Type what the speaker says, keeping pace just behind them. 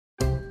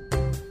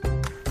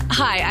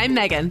Hi, I'm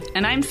Megan.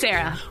 And I'm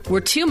Sarah. We're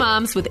two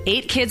moms with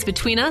 8 kids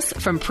between us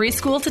from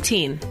preschool to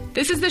teen.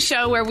 This is the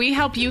show where we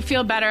help you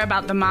feel better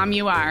about the mom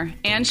you are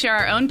and share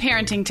our own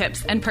parenting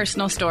tips and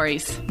personal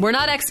stories. We're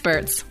not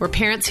experts. We're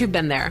parents who've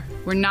been there.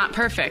 We're not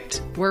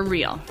perfect. We're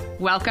real.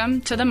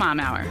 Welcome to the Mom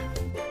Hour.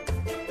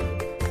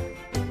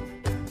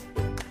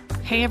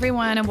 Hey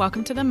everyone, and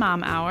welcome to the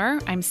Mom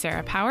Hour. I'm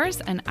Sarah Powers,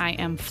 and I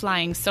am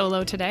flying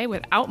solo today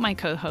without my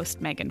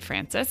co-host Megan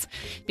Francis,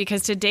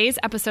 because today's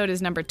episode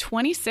is number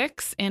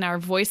 26 in our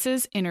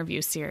Voices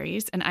interview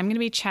series, and I'm going to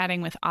be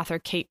chatting with author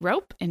Kate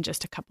Rope in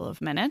just a couple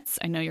of minutes.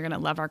 I know you're going to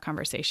love our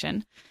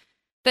conversation.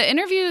 The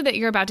interview that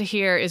you're about to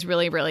hear is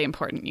really, really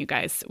important, you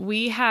guys.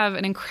 We have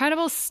an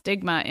incredible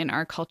stigma in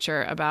our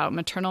culture about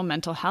maternal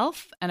mental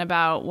health and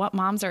about what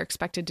moms are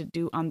expected to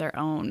do on their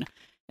own,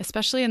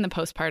 especially in the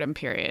postpartum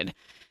period.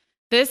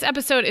 This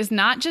episode is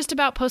not just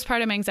about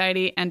postpartum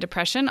anxiety and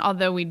depression,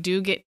 although we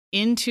do get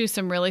into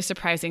some really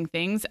surprising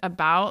things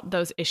about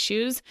those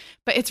issues,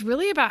 but it's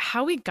really about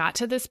how we got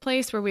to this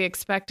place where we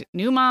expect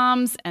new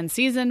moms and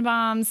seasoned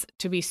moms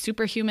to be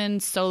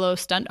superhuman solo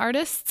stunt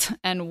artists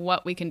and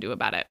what we can do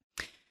about it.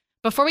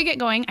 Before we get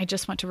going, I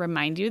just want to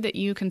remind you that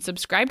you can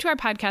subscribe to our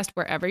podcast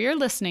wherever you're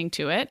listening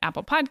to it,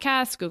 Apple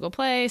Podcasts, Google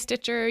Play,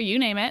 Stitcher, you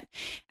name it,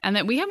 and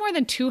that we have more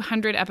than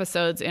 200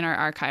 episodes in our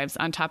archives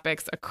on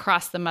topics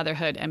across the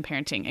motherhood and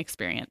parenting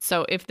experience.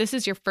 So if this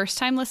is your first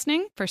time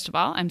listening, first of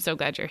all, I'm so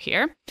glad you're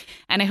here.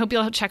 And I hope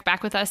you'll check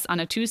back with us on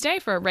a Tuesday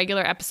for a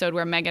regular episode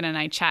where Megan and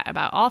I chat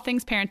about all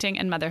things parenting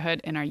and motherhood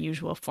in our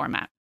usual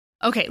format.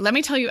 Okay, let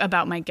me tell you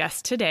about my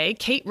guest today.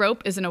 Kate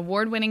Rope is an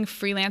award-winning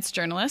freelance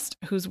journalist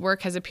whose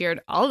work has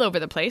appeared all over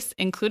the place,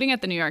 including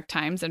at the New York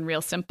Times and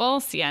Real Simple,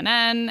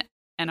 CNN,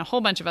 and a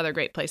whole bunch of other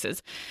great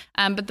places.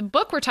 But the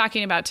book we're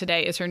talking about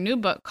today is her new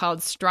book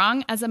called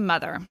Strong as a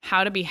Mother: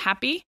 How to Be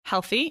Happy,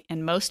 Healthy,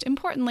 and most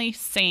importantly,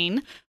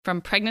 Sane from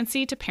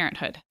Pregnancy to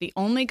Parenthood, the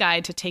only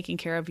guide to taking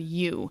care of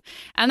you.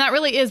 And that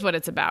really is what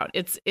it's about.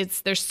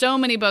 There's so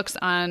many books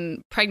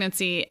on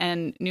pregnancy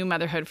and new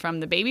motherhood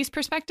from the baby's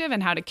perspective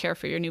and how to care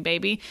for your new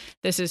baby.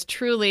 This is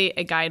truly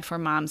a guide for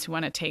moms who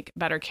want to take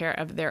better care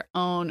of their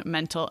own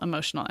mental,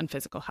 emotional, and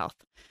physical health.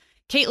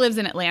 Kate lives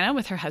in Atlanta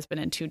with her husband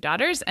and 2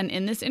 daughters, and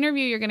in this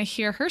interview, you're going to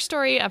hear her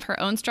story of her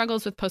own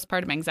struggles with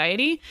postpartum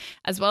anxiety,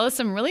 as well as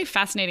some really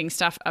fascinating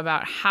stuff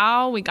about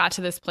how we got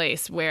to this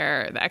place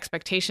where the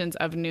expectations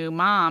of new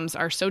moms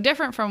are so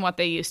different from what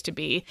they used to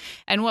be,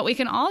 and what we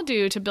can all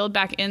do to build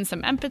back in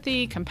some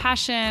empathy,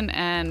 compassion,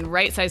 and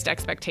right-sized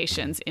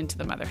expectations into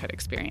the motherhood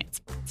experience.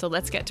 So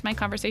let's get to my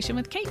conversation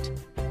with Kate.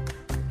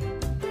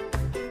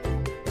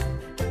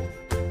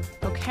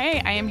 Okay,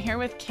 I am here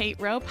with Kate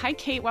Rope. Hi,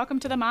 Kate. Welcome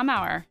to the Mom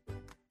Hour.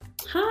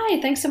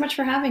 Hi, thanks so much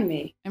for having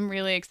me. I'm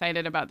really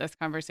excited about this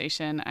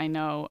conversation. I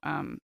know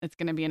it's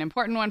going to be an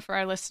important one for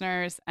our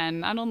listeners, and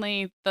not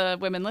only the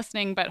women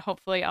listening, but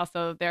hopefully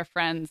also their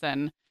friends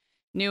and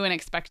new and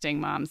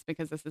expecting moms,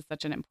 because this is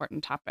such an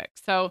important topic.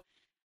 So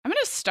I'm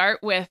going to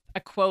start with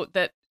a quote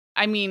that,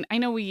 I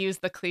know we use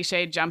the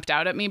cliche jumped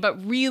out at me,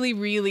 but really,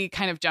 really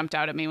kind of jumped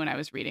out at me when I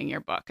was reading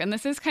your book. And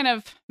this is kind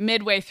of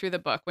midway through the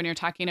book when you're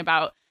talking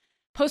about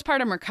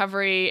postpartum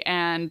recovery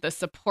and the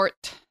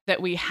support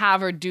that we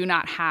have or do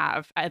not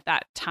have at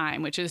that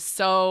time, which is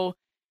so,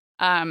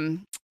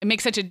 it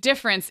makes such a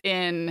difference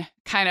in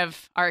kind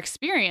of our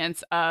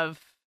experience of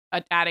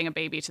adding a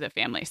baby to the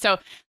family. So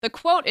the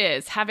quote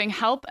is, having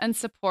help and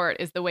support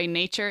is the way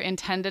nature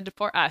intended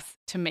for us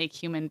to make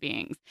human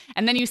beings.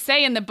 And then you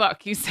say in the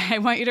book, I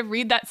want you to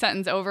read that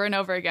sentence over and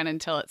over again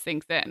until it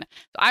sinks in.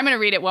 So I'm going to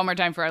read it one more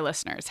time for our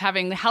listeners.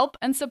 Having help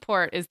and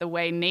support is the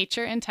way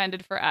nature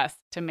intended for us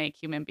to make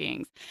human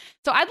beings.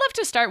 So I'd love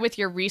to start with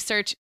your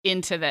research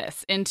into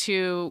this,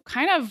 into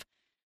kind of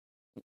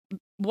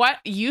what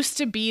used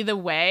to be the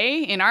way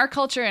in our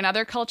culture and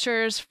other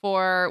cultures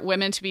for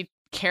women to be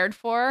cared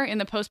for in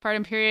the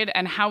postpartum period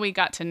and how we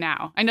got to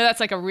now. I know that's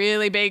like a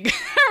really big,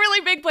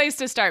 really big place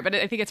to start, but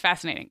I think it's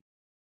fascinating.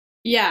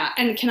 Yeah.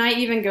 And can I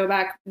even go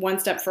back one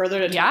step further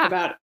to talk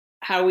about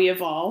how we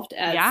evolved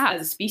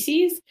as a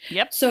species?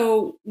 Yep.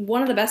 So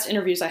one of the best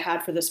interviews I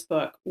had for this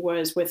book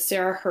was with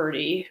Sarah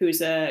Hrdy,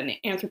 who's an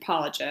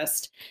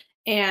anthropologist,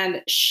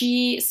 and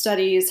she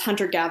studies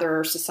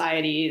hunter-gatherer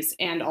societies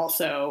and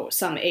also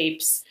some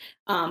apes,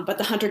 but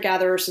the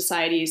hunter-gatherer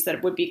societies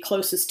that would be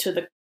closest to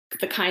the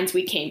kinds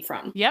we came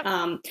from. Yep.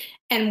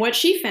 And what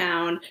she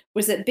found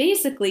was that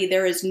basically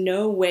there is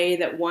no way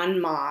that one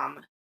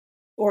mom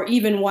or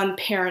even one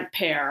parent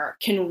pair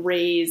can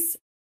raise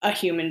a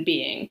human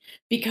being,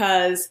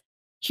 because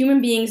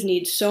human beings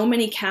need so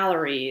many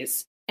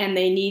calories, and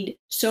they need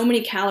so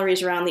many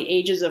calories around the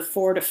ages of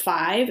 4 to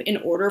 5 in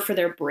order for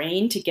their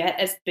brain to get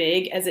as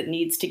big as it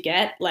needs to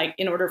get, like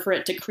in order for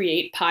it to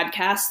create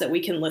podcasts that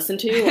we can listen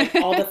to, like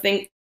all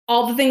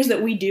the things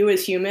that we do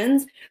as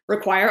humans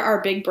require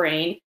our big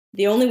brain.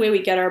 The only way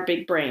we get our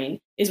big brain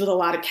is with a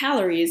lot of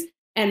calories,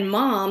 and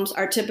moms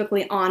are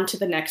typically on to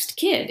the next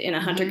kid in a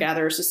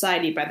hunter-gatherer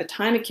society. By the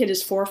time a kid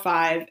is 4 or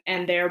 5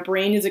 and their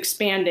brain is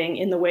expanding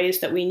in the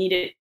ways that we need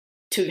it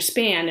to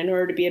expand in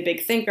order to be a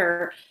big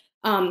thinker,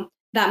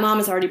 that mom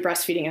is already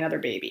breastfeeding another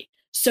baby.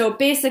 So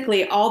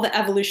basically,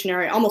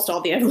 almost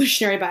all the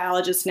evolutionary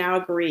biologists now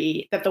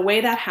agree that the way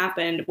that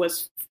happened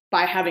was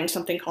by having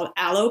something called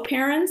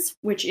alloparents,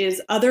 which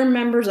is other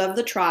members of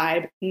the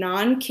tribe,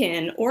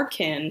 non-kin or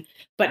kin,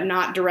 but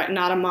not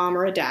a mom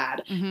or a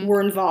dad,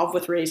 were involved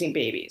with raising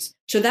babies.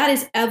 So that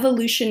is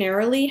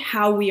evolutionarily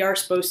how we are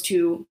supposed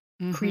to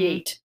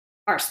create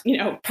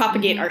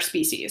propagate our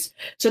species.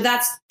 So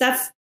that's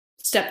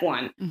step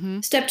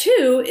one. Step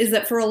two is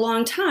that for a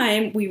long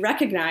time, we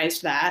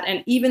recognized that,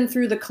 and even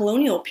through the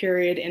colonial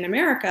period in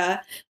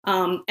America,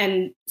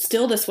 and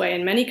still this way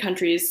in many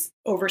countries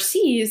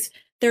overseas,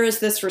 there is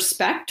this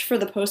respect for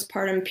the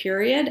postpartum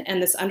period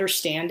and this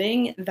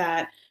understanding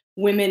that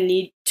women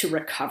need to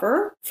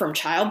recover from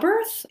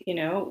childbirth.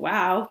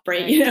 Wow,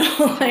 great,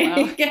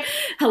 right.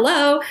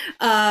 Hello,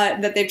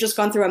 that they've just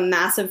gone through a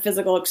massive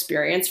physical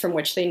experience from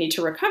which they need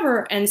to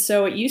recover. And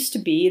so it used to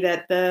be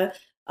that the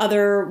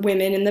other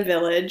women in the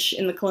village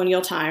in the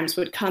colonial times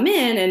would come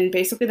in, and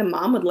basically the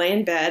mom would lay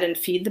in bed and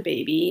feed the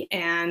baby,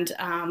 and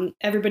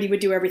everybody would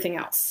do everything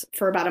else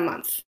for about a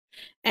month.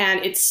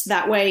 And it's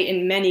that way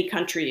in many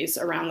countries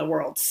around the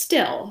world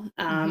still.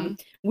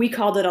 We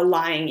called it a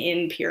lying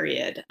in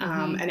period.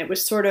 And it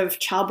was sort of,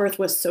 childbirth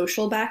was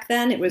social back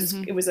then. It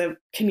was a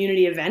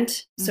community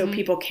event. So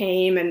people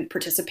came and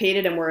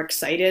participated and were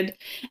excited.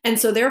 And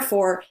so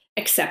therefore,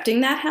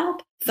 accepting that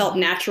help felt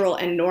natural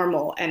and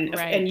normal.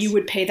 And you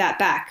would pay that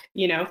back,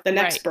 the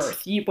next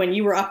birth. When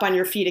you were up on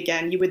your feet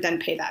again, you would then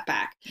pay that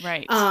back.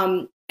 Right.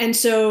 And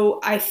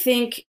so I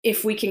think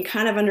if we can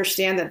kind of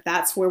understand that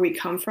that's where we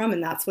come from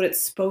and that's what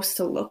it's supposed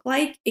to look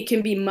like, it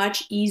can be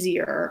much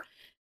easier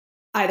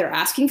either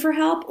asking for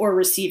help or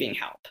receiving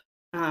help.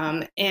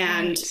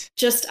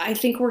 Just, I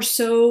think we're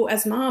so,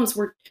 as moms,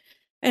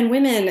 and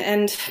women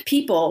and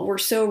people, we're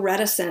so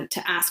reticent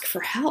to ask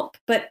for help,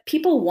 but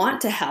people want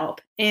to help,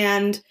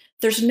 and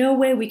there's no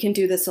way we can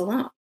do this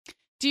alone.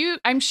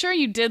 I'm sure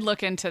you did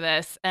look into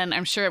this, and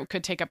I'm sure it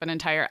could take up an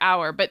entire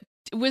hour, but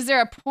was there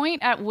a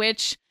point at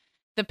which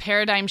the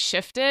paradigm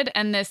shifted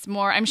and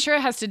I'm sure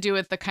it has to do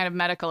with the kind of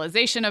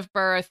medicalization of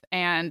birth,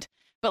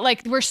 but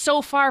like we're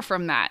so far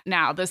from that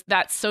now,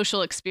 that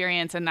social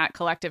experience and that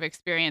collective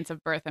experience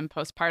of birth and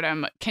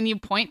postpartum. Can you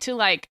point to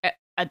like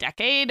a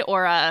decade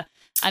or an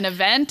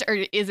event, or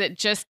is it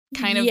just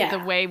kind of the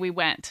way we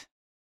went?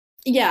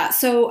 Yeah.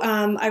 So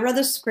I read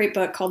this great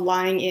book called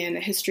Lying In,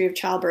 A History of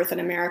Childbirth in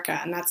America.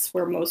 And that's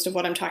where most of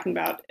what I'm talking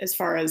about as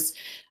far as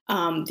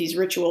these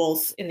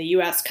rituals in the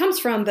U.S. comes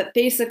from. But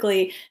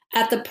basically,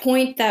 at the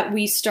point that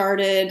we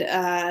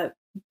started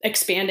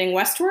expanding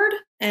westward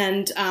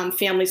and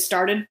families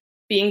started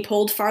being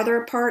pulled farther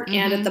apart,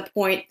 and at the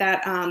point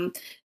that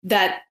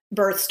that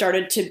birth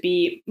started to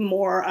be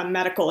more a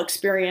medical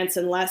experience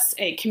and less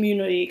a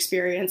community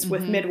experience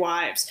with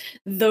midwives,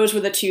 those were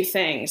the two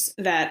things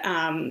that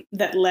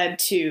that led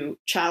to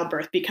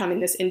childbirth becoming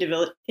this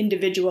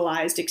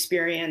individualized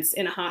experience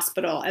in a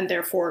hospital, and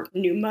therefore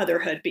new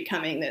motherhood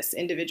becoming this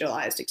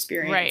individualized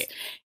experience. Right.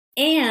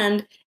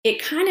 And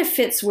it kind of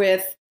fits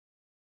with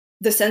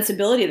the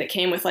sensibility that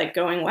came with like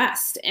going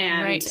west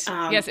and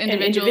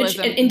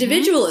individualism.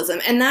 Individualism.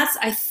 And that's,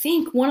 I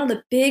think, one of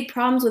the big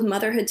problems with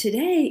motherhood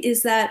today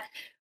is that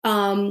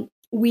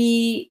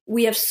we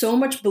have so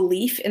much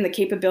belief in the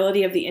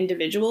capability of the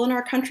individual in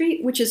our country,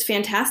 which is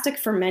fantastic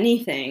for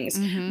many things,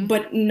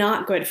 but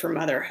not good for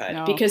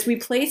motherhood, because we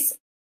place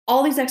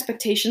all these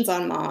expectations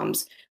on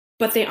moms,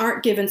 but they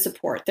aren't given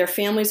support. Their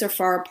families are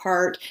far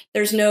apart.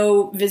 There's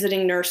no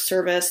visiting nurse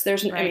service. I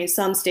mean,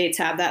 some states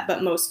have that,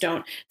 but most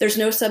don't. There's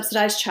no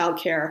subsidized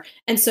childcare.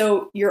 And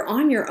so you're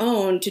on your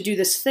own to do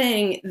this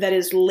thing that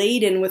is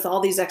laden with all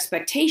these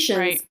expectations.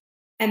 Right.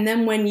 And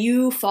then when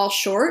you fall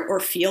short or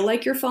feel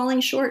like you're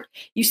falling short,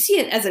 you see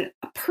it as an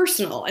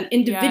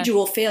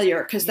individual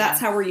failure, because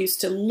that's how we're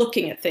used to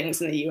looking at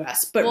things in the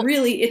US. But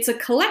really, it's a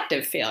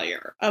collective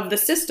failure of the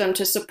system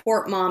to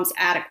support moms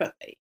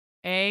adequately.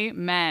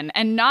 Amen.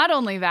 And not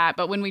only that,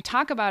 but when we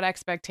talk about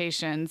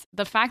expectations,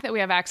 the fact that we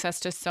have access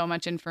to so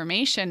much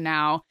information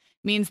now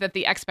means that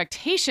the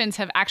expectations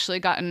have actually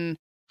gotten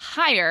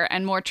higher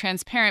and more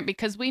transparent,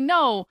 because we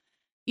know,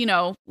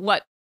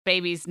 what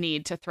babies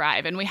need to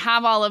thrive. And we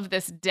have all of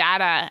this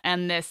data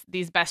and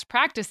these best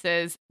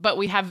practices, but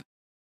we have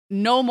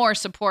no more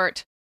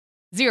support,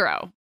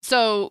 zero.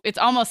 So it's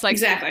almost like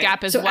the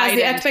gap is widened. As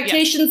the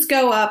expectations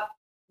go up,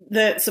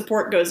 the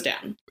support goes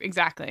down.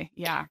 Exactly.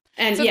 Yeah.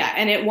 And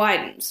and it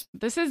widens.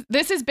 This is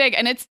big.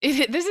 And this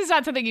is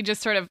not something you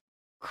just sort of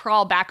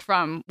crawl back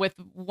from with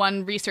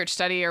one research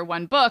study or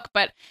one book,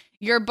 but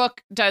your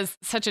book does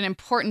such an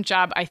important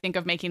job, I think,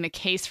 of making the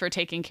case for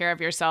taking care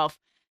of yourself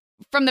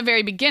from the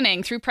very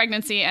beginning, through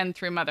pregnancy and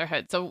through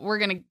motherhood. So we're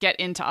going to get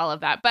into all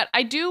of that. But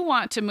I do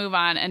want to move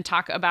on and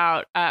talk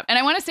about, and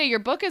I want to say your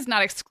book is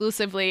not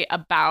exclusively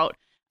about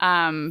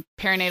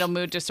perinatal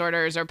mood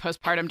disorders or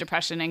postpartum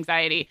depression,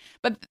 anxiety,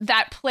 but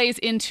that plays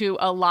into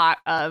a lot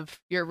of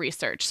your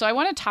research. So I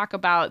want to talk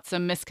about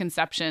some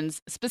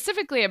misconceptions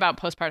specifically about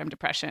postpartum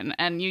depression.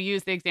 And you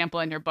use the example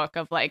in your book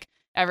of like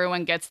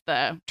everyone gets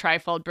the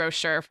trifold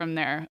brochure from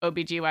their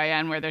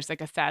OBGYN where there's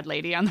like a sad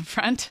lady on the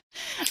front.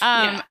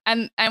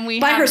 And we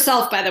by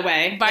herself, by the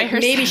way. By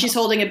herself. Maybe she's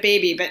holding a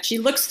baby, but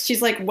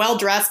she's like well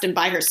dressed and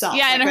by herself.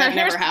 Yeah, and that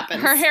never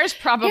happens. Her hair's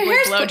probably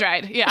blow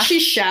dried. Yeah.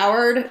 She's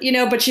showered,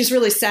 but she's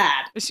really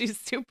sad. She's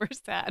super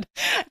sad.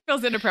 It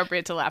feels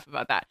inappropriate to laugh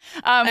about that.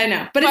 I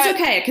know, but it's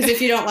okay, because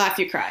if you don't laugh,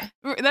 you cry.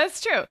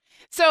 That's true.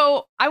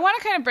 So I want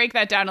to kind of break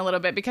that down a little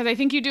bit, because I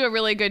think you do a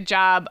really good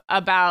job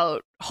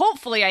about,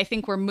 hopefully, I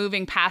think we're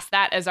moving past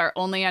that as our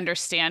only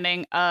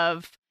understanding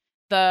of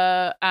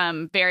the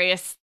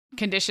various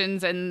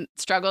conditions and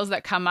struggles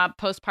that come up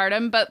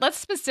postpartum. But let's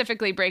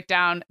specifically break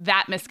down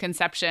that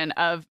misconception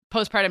of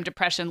postpartum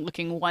depression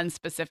looking one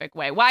specific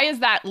way. Why is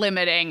that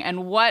limiting,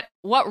 and what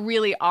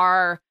really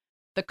are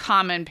the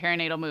common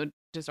perinatal mood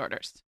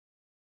disorders?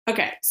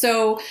 Okay,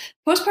 so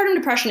postpartum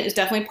depression is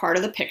definitely part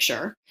of the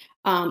picture.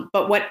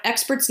 But what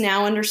experts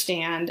now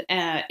understand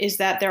is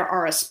that there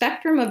are a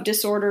spectrum of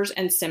disorders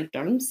and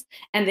symptoms,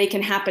 and they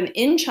can happen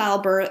in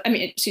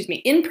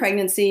in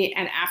pregnancy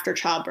and after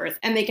childbirth,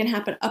 and they can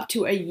happen up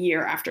to a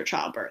year after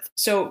childbirth.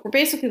 So we're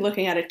basically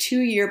looking at a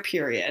 2-year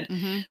period.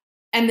 Mm-hmm.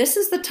 And this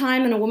is the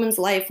time in a woman's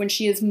life when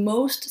she is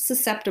most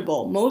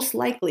susceptible, most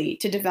likely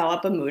to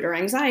develop a mood or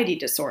anxiety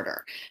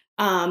disorder.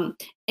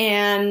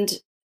 And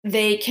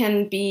they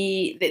can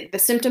be the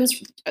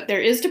symptoms.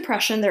 There is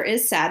depression, there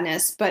is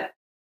sadness, but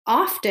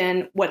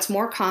often what's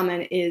more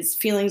common is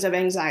feelings of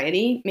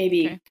anxiety,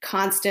 maybe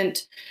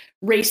constant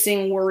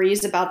racing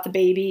worries about the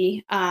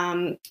baby,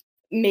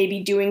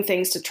 maybe doing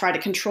things to try to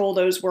control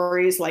those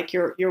worries, like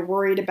you're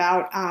worried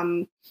about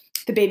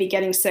the baby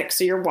getting sick,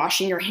 so you're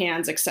washing your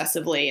hands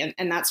excessively,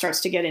 and that starts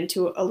to get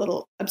into a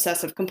little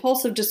obsessive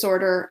compulsive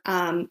disorder.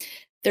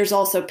 There's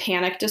also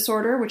panic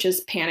disorder, which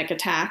is panic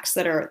attacks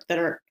that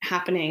are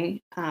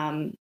happening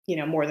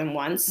more than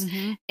once.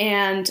 Mm-hmm.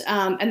 And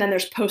then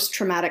there's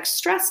post-traumatic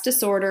stress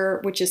disorder,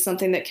 which is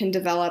something that can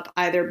develop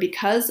either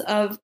because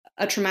of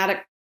a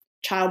traumatic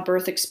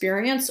childbirth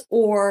experience,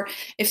 or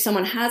if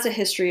someone has a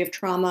history of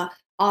trauma,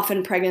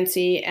 often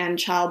pregnancy and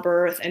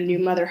childbirth and new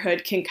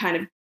motherhood can kind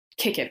of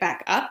kick it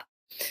back up.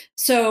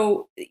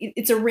 So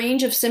it's a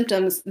range of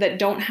symptoms that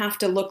don't have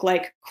to look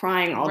like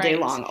crying all day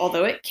long,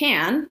 although it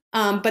can.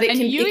 But it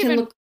can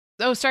look.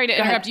 Oh, sorry to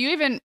interrupt. You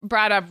even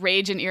brought up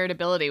rage and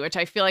irritability, which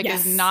I feel like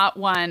is not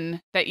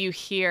one that you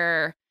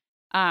hear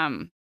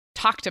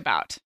talked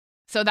about.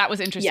 So that was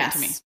interesting to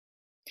me.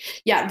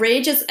 Yeah,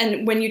 rage is,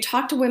 and when you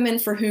talk to women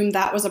for whom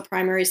that was a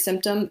primary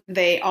symptom,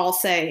 they all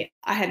say,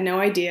 I had no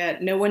idea,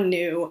 no one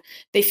knew.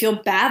 They feel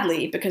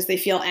badly because they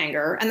feel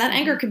anger, and that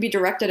anger could be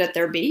directed at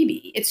their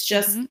baby. It's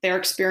just they're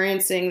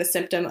experiencing the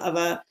symptom of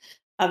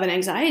an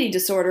anxiety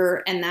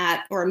disorder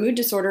or a mood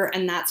disorder,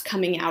 and that's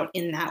coming out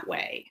in that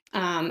way.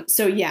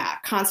 So yeah,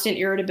 constant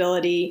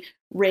irritability,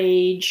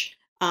 rage,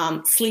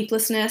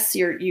 sleeplessness.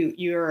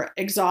 You're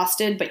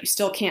exhausted, but you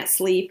still can't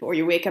sleep, or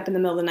you wake up in the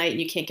middle of the night and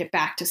you can't get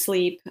back to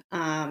sleep.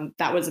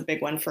 That was a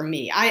big one for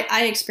me.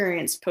 I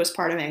experienced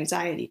postpartum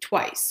anxiety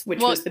twice, which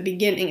was the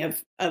beginning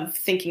of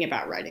thinking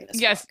about writing this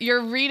book.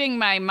 You're reading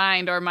my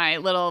mind, or my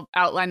little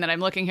outline that I'm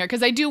looking here,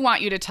 because I do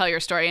want you to tell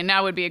your story, and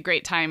now would be a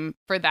great time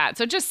for that.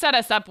 So just set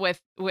us up with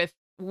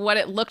what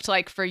it looked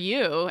like for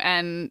you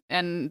and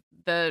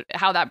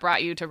how that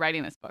brought you to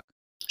writing this book.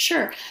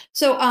 Sure.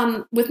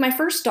 So with my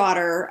first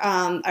daughter,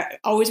 I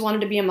always wanted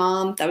to be a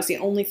mom. That was the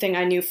only thing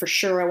I knew for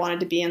sure I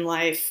wanted to be in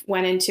life.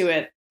 Went into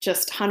it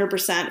just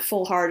 100%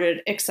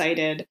 full-hearted,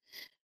 excited.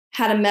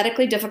 Had a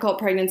medically difficult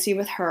pregnancy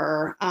with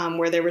her,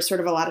 where there was sort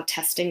of a lot of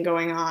testing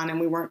going on, and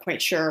we weren't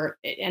quite sure.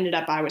 It ended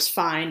up I was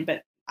fine,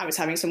 but I was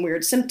having some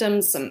weird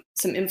symptoms, some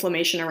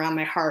inflammation around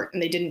my heart,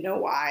 and they didn't know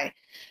why.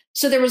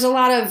 So there was a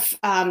lot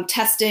of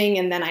testing,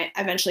 and then I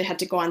eventually had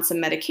to go on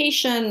some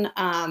medication.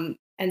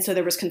 And so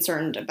there was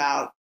concern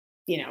about,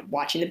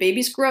 watching the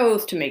baby's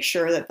growth to make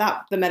sure that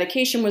the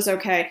medication was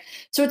okay.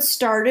 So it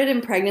started in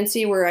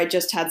pregnancy, where I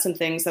just had some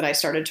things that I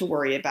started to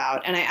worry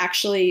about. And I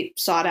actually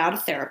sought out a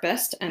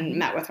therapist and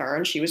met with her,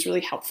 and she was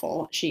really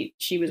helpful. She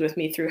was with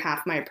me through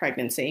half my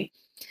pregnancy.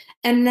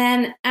 And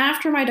then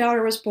after my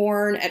daughter was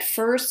born, at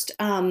first,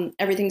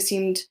 everything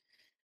seemed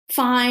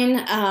fine.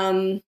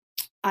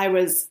 I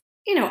was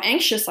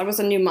anxious. I was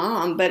a new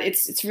mom, but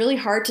it's really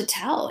hard to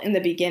tell in the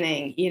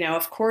beginning,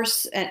 of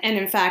course. And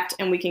in fact,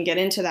 and we can get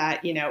into that,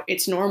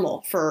 it's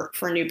normal for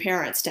new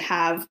parents to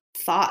have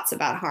thoughts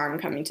about harm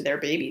coming to their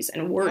babies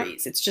and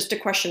worries. Yep. It's just a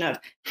question of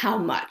how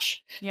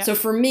much. Yep. So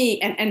for me,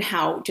 and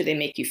how do they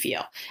make you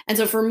feel? And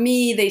so for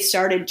me, they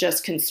started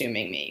just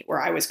consuming me,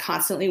 where I was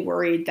constantly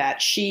worried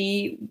that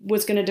she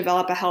was going to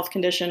develop a health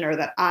condition, or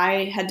that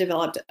I had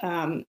developed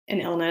an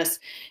illness.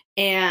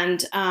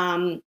 And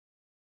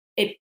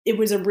it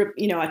was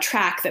a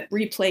track that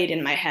replayed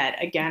in my head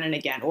again and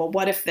again. Well,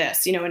 what if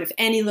this, and if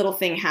any little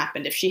thing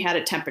happened, if she had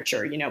a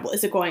temperature, well,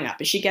 is it going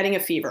up? Is she getting a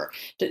fever?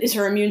 Is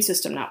her immune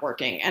system not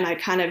working? And I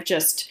kind of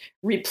just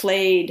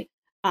replayed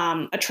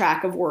a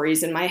track of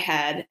worries in my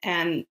head,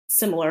 and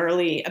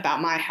similarly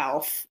about my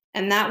health.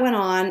 And that went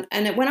on,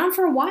 and it went on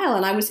for a while,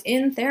 and I was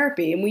in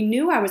therapy, and we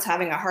knew I was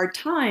having a hard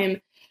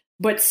time,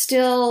 but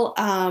still,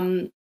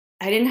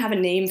 I didn't have a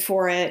name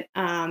for it.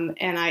 And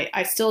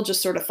I still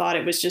just sort of thought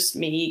it was just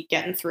me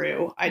getting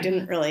through. I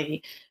didn't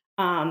really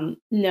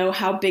know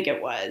how big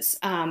it was.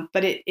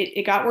 But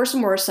it got worse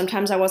and worse.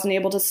 Sometimes I wasn't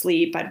able to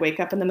sleep. I'd wake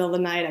up in the middle of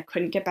the night. I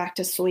couldn't get back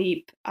to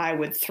sleep. I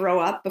would throw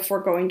up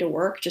before going to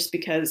work just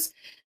because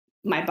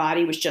my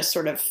body was just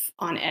sort of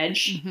on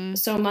edge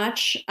so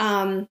much.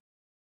 And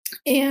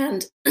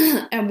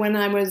and when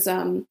I was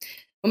when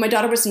my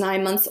daughter was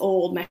 9 months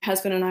old, my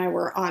husband and I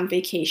were on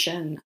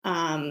vacation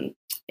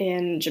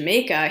in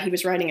Jamaica. He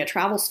was writing a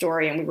travel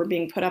story, and we were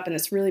being put up in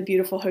this really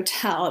beautiful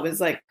hotel. It was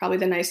like probably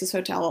the nicest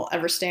hotel I'll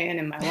ever stay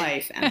in my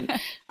life, and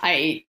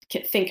I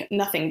think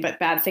nothing but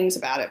bad things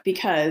about it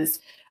because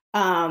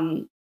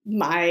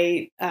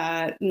my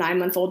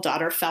 9-month-old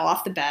daughter fell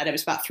off the bed. It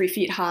was about 3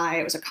 feet high.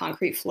 It was a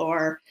concrete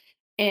floor,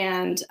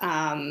 and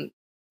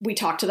we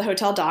talked to the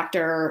hotel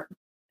doctor,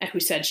 who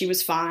said she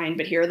was fine,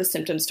 but here are the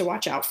symptoms to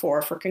watch out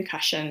for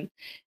concussion.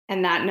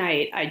 And that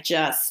night, I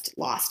just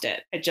lost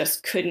it. I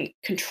just couldn't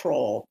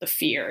control the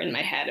fear in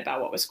my head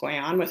about what was going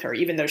on with her,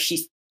 even though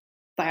she,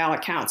 by all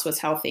accounts, was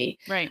healthy.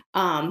 Right.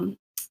 And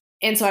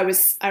so I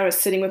was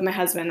sitting with my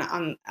husband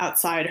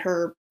outside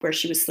her, where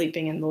she was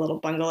sleeping in the little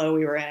bungalow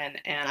we were in,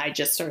 and I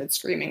just started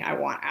screaming, "I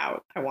want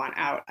out! I want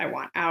out! I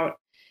want out!"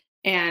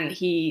 And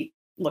he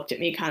looked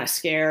at me kind of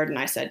scared, and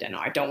I said, "No,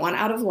 I don't want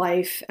out of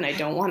life, and I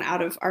don't want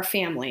out of our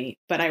family,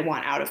 but I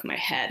want out of my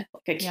head.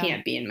 Like, I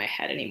can't be in my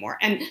head anymore."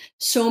 And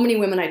so many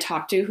women I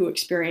talked to who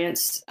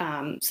experienced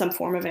some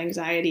form of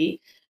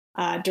anxiety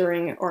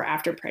during or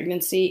after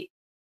pregnancy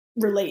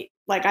relate.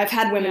 Like, I've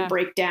had women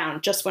break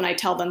down just when I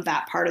tell them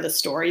that part of the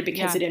story,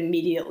 because it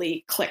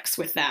immediately clicks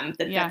with them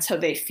that that's how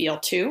they feel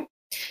too.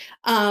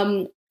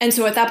 And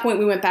so at that point,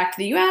 we went back to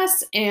the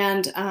US,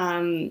 and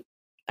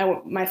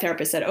my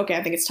therapist said, "Okay,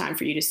 I think it's time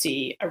for you to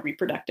see a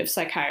reproductive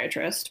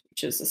psychiatrist,"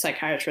 which is a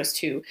psychiatrist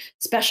who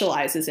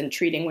specializes in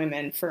treating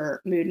women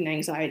for mood and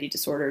anxiety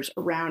disorders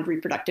around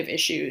reproductive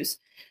issues.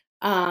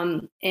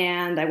 And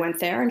I went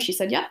there, and she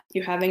said, "Yep,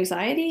 you have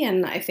anxiety,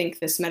 and I think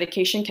this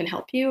medication can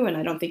help you. And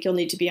I don't think you'll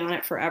need to be on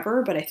it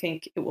forever, but I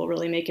think it will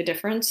really make a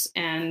difference."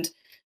 And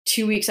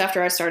 2 weeks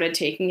after I started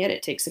taking it,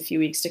 it takes a few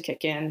weeks to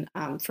kick in.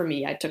 For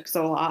me, I took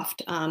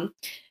Zoloft.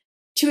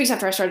 2 weeks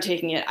after I started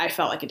taking it, I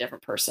felt like a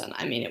different person.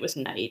 I mean, it was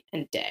night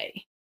and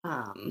day.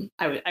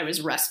 I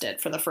was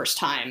rested for the first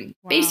time,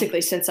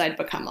 basically since I'd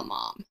become a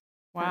mom.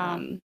 Wow.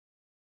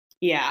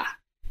 Yeah.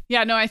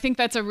 Yeah, no, I think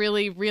that's a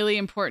really, really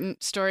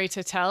important story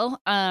to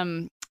tell.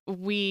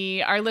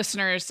 Our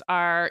listeners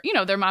are,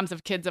 they're moms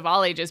of kids of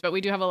all ages, but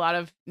we do have a lot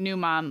of new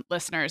mom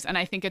listeners. And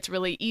I think it's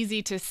really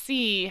easy to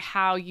see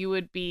how you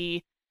would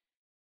be,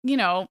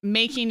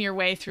 making your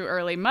way through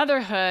early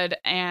motherhood,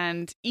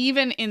 and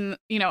even in,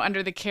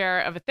 under the care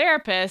of a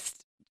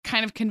therapist,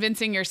 kind of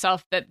convincing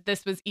yourself that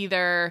this was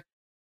either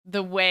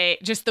the way,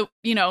 just the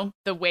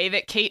way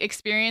that Kate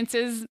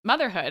experiences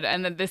motherhood,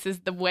 and that this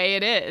is the way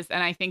it is.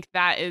 And I think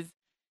that is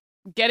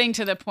getting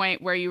to the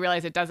point where you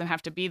realize it doesn't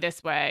have to be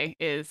this way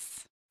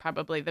is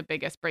probably the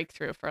biggest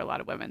breakthrough for a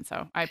lot of women.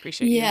 So I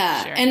appreciate you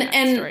sharing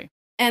that story.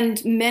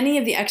 And many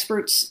of the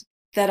experts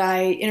that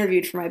I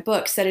interviewed for my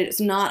book said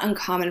it's not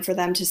uncommon for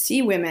them to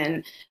see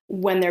women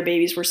when their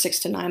babies were 6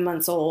 to 9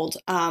 months old.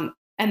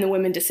 And the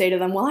women to say to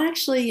them, "Well,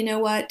 actually, you know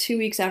what? 2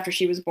 weeks after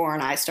she was born,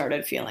 I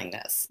started feeling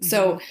this."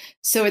 So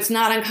it's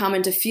not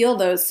uncommon to feel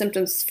those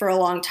symptoms for a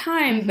long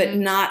time, but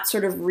not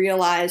sort of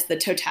realize the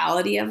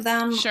totality of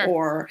them,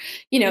 or,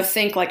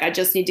 think like, I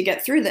just need to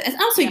get through this. And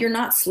also, you're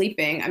not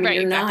sleeping. I mean,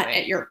 you're not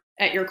at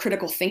your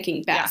critical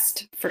thinking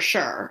best, for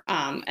sure.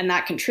 And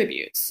that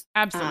contributes.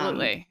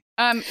 Absolutely.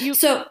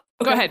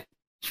 Go ahead.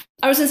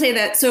 I was going to say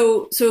that.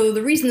 So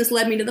the reason this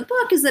led me to the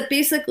book is that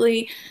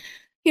basically,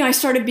 I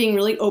started being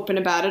really open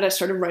about it. I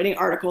started writing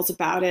articles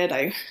about it.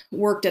 I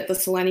worked at the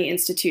Seleni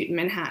Institute in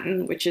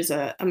Manhattan, which is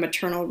a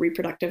maternal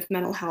reproductive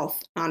mental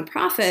health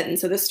nonprofit. And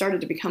so this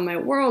started to become my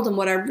world. And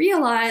what I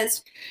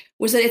realized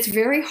was that it's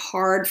very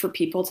hard for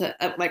people to,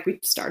 like we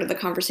started the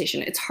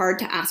conversation, it's hard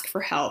to ask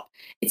for help.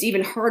 It's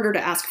even harder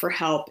to ask for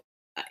help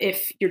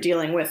if you're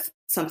dealing with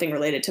something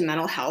related to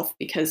mental health,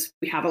 because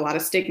we have a lot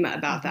of stigma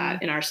about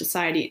that in our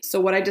society. So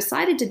what I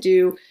decided to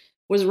do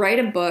was write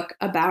a book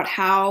about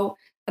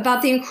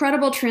the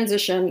incredible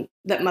transition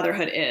that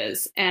motherhood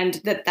is, and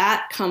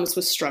that comes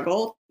with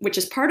struggle, which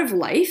is part of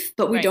life,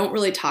 but we don't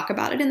really talk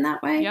about it in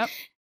that way. Yep.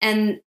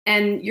 And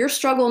your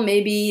struggle may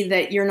be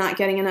that you're not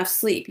getting enough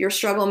sleep. Your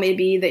struggle may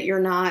be that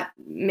you're not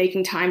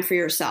making time for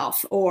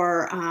yourself,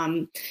 or,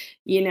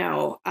 you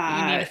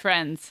need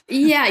friends.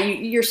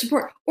 Your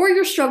support, or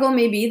your struggle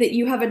may be that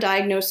you have a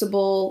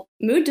diagnosable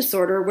mood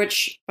disorder,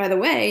 which, by the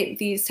way,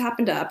 these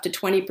happen to up to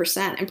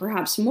 20% and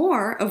perhaps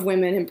more of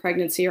women in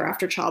pregnancy or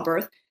after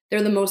childbirth.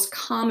 They're the most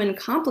common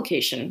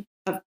complication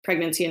of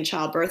pregnancy and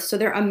childbirth. So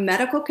they're a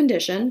medical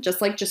condition,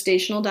 just like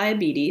gestational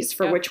diabetes,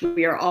 for which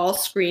we are all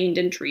screened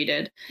and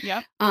treated.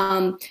 Yep.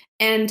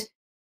 And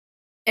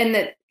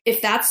that if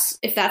that's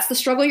the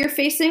struggle you're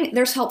facing,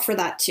 there's help for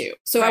that too.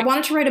 So Right. I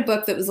wanted to write a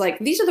book that was like,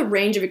 these are the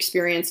range of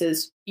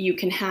experiences you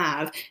can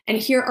have, and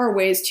here are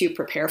ways to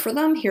prepare for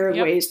them. Here are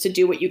Yep. ways to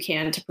do what you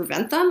can to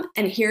prevent them,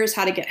 and here's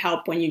how to get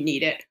help when you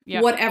need it,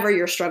 Yep. whatever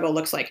your struggle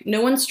looks like.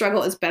 No one's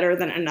struggle is better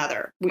than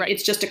another. Right.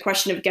 It's just a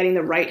question of getting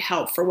the right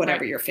help for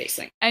whatever Right. you're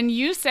facing. And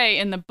you say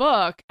in the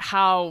book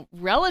how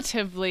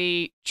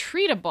relatively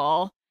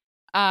treatable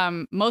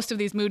most of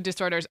these mood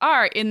disorders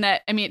are, in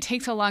that, I mean, it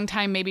takes a long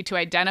time maybe to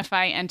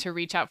identify and to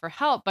reach out for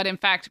help. But in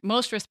fact,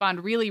 most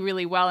respond really,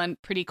 really well and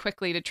pretty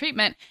quickly to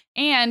treatment,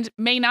 and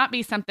may not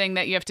be something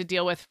that you have to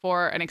deal with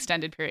for an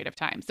extended period of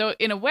time. So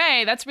in a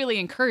way, that's really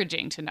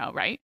encouraging to know,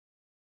 right?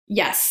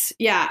 Yes.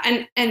 Yeah.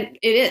 And it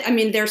is, I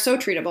mean, they're so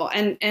treatable.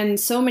 And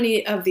so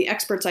many of the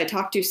experts I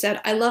talked to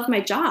said, I love my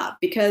job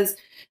because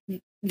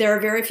there are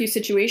very few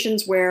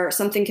situations where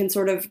something can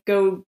sort of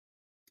go,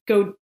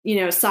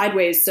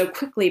 sideways so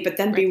quickly, but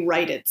then be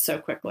righted so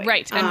quickly.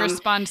 Right. And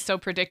respond so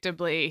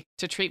predictably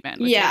to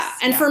treatment.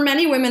 For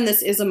many women,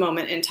 this is a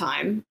moment in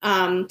time.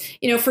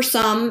 For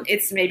some,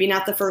 it's maybe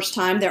not the first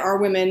time. There are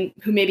women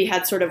who maybe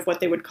had sort of what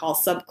they would call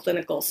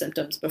subclinical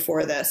symptoms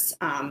before this,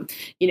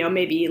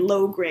 maybe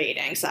low grade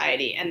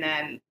anxiety, and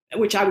then,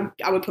 which I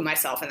would put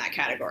myself in that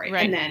category.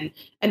 Right.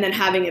 And then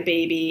having a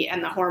baby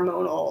and the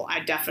hormonal,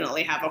 I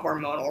definitely have a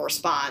hormonal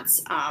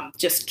response,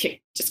 just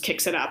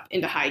kicks it up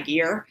into high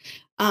gear.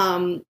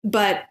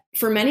 But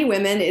for many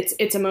women,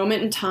 it's a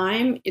moment in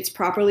time, it's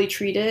properly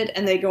treated,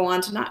 and they go on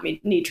to not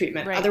need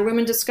treatment. Right. Other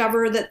women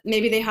discover that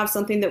maybe they have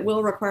something that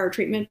will require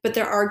treatment, but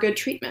there are good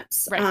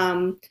treatments.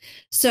 Right.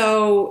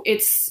 So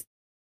it's,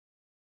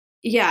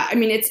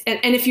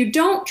 and if you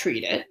don't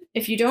treat it,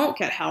 if you don't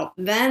get help,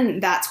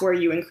 then that's where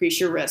you increase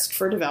your risk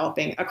for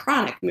developing a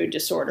chronic mood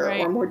disorder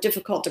or more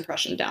difficult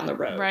depression down the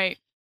road. Right.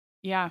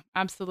 Yeah,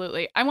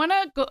 absolutely. I want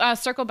to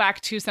circle back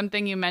to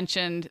something you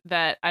mentioned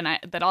that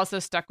also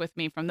stuck with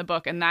me from the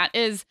book. And that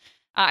is,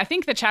 I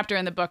think the chapter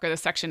in the book, or the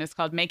section, is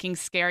called Making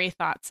Scary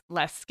Thoughts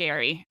Less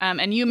Scary.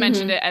 And you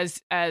mentioned it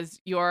as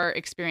your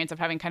experience of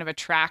having kind of a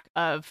track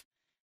of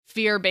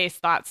fear-based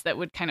thoughts that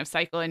would kind of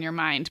cycle in your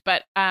mind.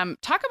 But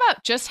talk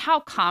about just how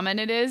common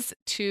it is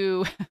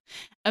to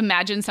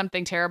imagine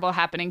something terrible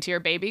happening to your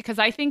baby. Because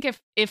I think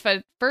if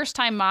a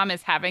first-time mom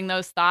is having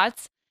those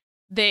thoughts,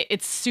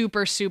 it's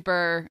super,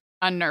 super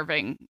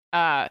unnerving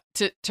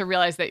to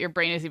realize that your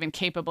brain is even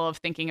capable of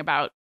thinking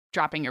about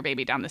dropping your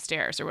baby down the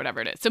stairs or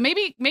whatever it is. So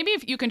maybe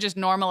if you can just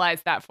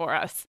normalize that for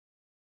us.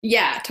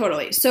 Yeah,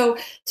 totally. So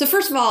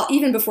first of all,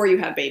 even before you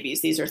have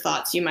babies, these are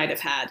thoughts you might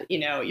have had.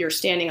 You're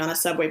standing on a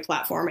subway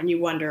platform and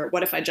you wonder,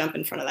 what if I jump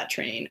in front of that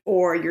train?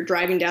 Or you're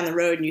driving down the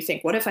road and you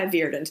think, what if I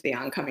veered into the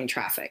oncoming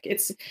traffic?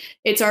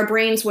 It's our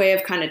brain's way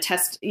of kind of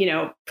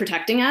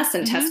protecting us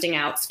and testing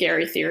out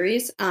scary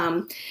theories.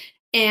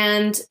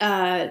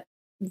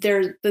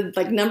 There's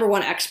the number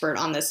one expert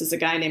on this is a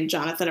guy named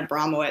Jonathan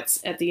Abramowitz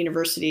at the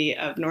University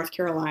of North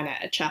Carolina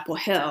at Chapel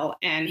Hill.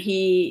 And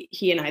he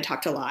and I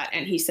talked a lot.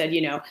 And he said,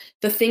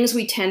 the things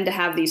we tend to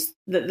have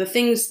the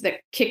things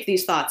that kick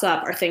these thoughts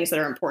up are things that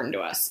are important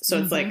to us.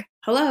 So it's like,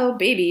 hello,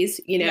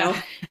 babies,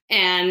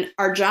 and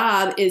our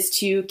job is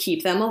to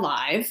keep them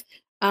alive.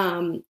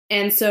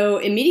 And so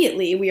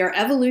immediately we are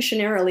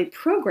evolutionarily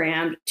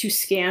programmed to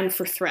scan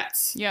for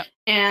threats. Yeah.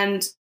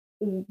 And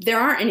there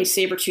aren't any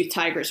saber-toothed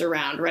tigers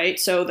around, right?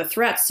 So the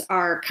threats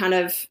are kind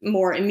of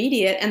more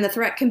immediate, and the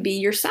threat can be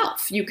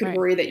yourself. You could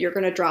worry that you're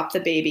going to drop the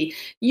baby.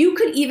 You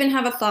could even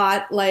have a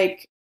thought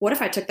like, what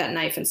if I took that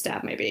knife and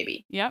stabbed my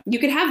baby? Yeah. You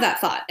could have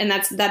that thought, and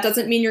that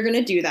doesn't mean you're going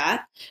to do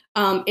that.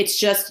 It's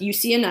just you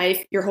see a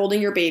knife, you're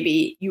holding your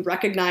baby, you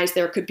recognize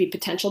there could be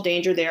potential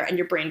danger there, and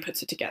your brain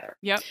puts it together.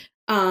 Yep.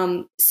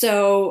 And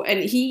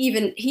he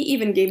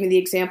even gave me the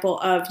example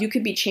of you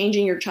could be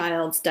changing your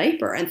child's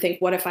diaper and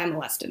think, what if I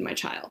molested my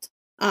child?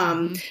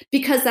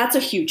 Because that's a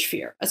huge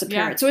fear as a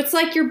parent. So it's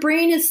like your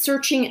brain is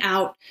searching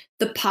out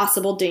the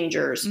possible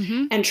dangers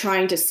and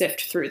trying to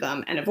sift through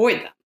them and avoid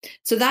them.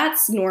 So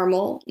that's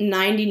normal.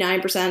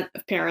 99%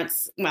 of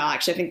parents, well,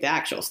 actually, I think the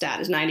actual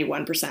stat is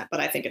 91%, but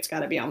I think it's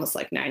got to be almost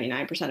like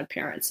 99% of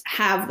parents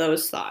have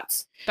those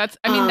thoughts. That's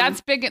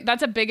big.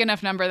 That's a big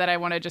enough number that I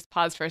want to just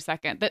pause for a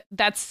second.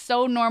 That's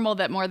so normal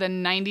that more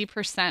than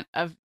 90%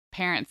 of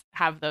parents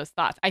have those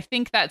thoughts. I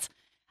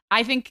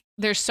think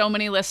there's so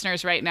many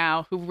listeners right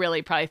now who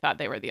really probably thought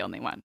they were the only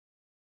one.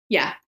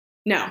 Yeah,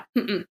 no,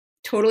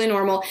 totally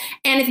normal.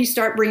 And if you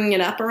start bringing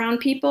it up around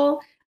people,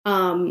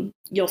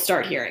 you'll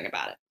start hearing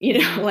about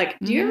it, like,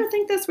 do you ever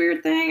think this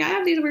weird thing? I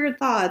have these weird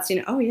thoughts,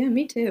 oh yeah,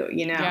 me too,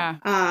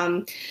 Yeah.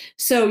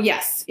 So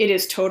yes, it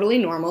is totally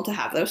normal to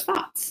have those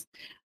thoughts.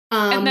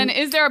 And then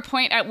is there a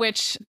point at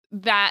which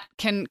that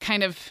can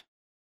kind of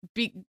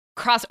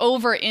cross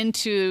over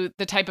into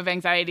the type of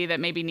anxiety that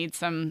maybe needs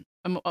some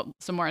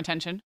more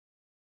attention?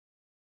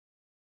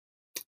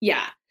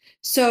 Yeah.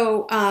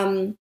 So,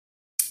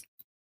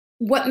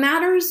 what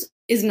matters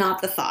is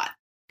not the thought.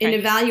 In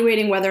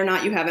evaluating whether or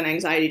not you have an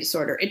anxiety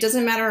disorder, it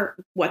doesn't matter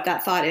what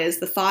that thought is.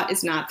 The thought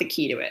is not the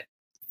key to it.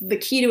 The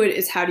key to it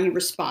is how do you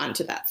respond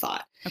to that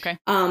thought? Okay.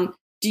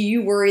 Do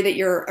you worry that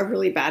you're a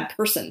really bad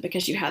person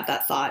because you had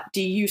that thought?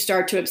 Do you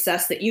start to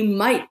obsess that you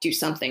might do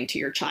something to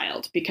your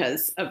child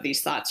because of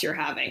these thoughts you're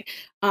having?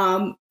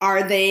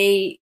 Are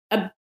they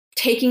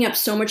taking up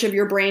so much of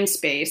your brain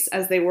space,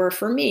 as they were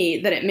for me,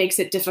 that it makes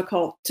it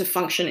difficult to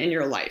function in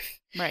your life?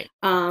 Right.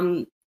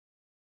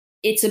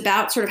 It's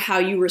about sort of how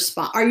you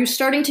respond. Are you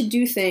starting to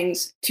do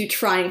things to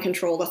try and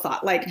control the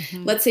thought? Like,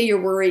 let's say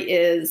your worry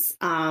is,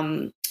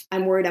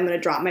 I'm worried I'm going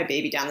to drop my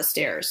baby down the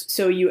stairs.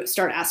 So you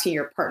start asking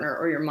your partner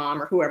or your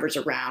mom or whoever's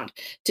around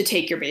to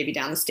take your baby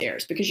down the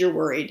stairs because you're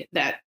worried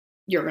that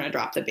you're going to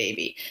drop the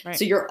baby. Right.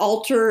 So you're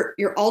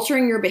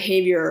altering your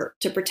behavior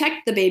to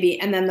protect the baby.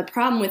 And then the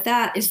problem with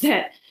that is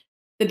that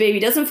the baby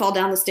doesn't fall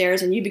down the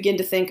stairs and you begin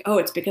to think, oh,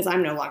 it's because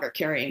I'm no longer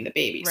carrying the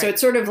baby. Right. So it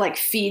sort of like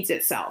feeds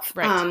itself.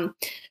 Right.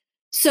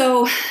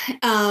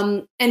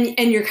 And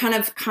you're kind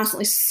of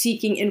constantly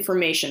seeking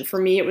information.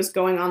 For me, it was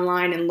going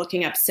online and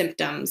looking up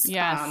symptoms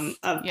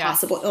of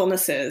possible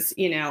illnesses.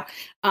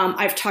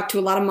 I've talked to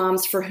a lot of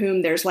moms for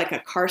whom there's like a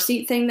car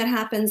seat thing that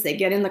happens. They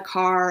get in the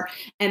car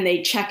and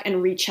they check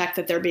and recheck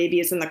that their baby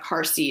is in the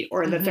car seat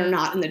or that they're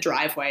not in the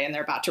driveway and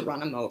they're about to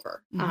run them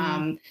over.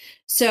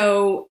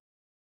 So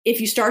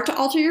if you start to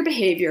alter your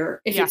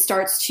behavior, if it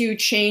starts to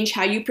change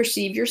how you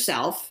perceive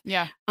yourself,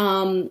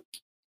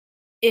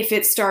 if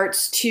it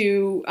starts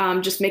to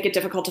just make it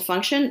difficult to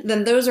function,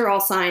 then those are all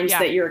signs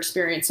that you're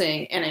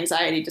experiencing an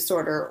anxiety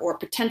disorder or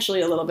potentially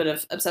a little bit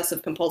of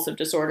obsessive compulsive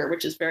disorder,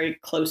 which is very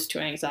close to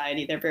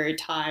anxiety. They're very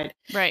tied.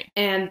 Right.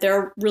 And there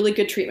are really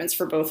good treatments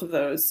for both of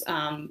those.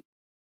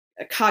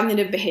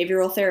 Cognitive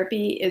behavioral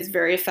therapy is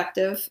very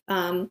effective,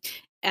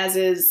 as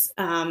is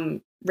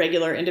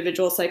regular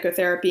individual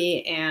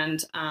psychotherapy,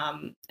 and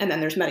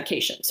then there's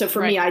medication. So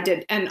for me, I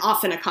did, and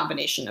often a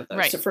combination of those.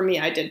 Right. So for me,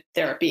 I did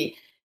therapy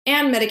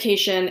and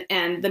medication,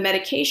 and the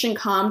medication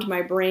calmed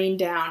my brain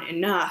down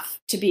enough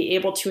to be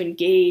able to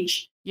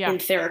engage in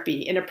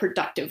therapy in a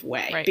productive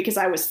way, because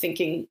I was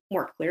thinking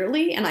more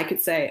clearly and I could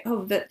say,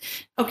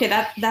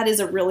 that is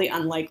a really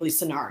unlikely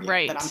scenario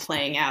that I'm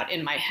playing out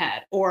in my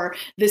head. Or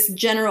this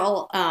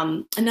general,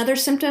 another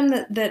symptom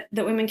that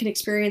women can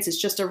experience is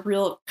just a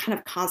real kind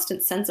of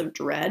constant sense of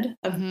dread,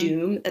 of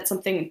doom, that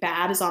something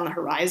bad is on the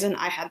horizon.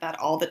 I had that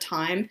all the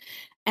time.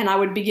 And I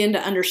would begin to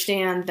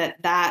understand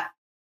that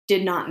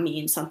did not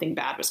mean something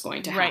bad was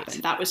going to happen.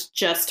 That was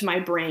just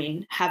my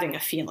brain having a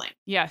feeling.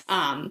 Yes.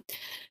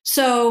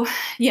 So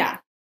yeah.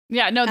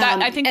 Yeah, no,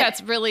 that I think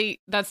that's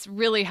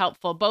really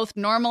helpful. Both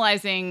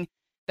normalizing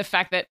the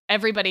fact that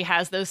everybody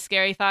has those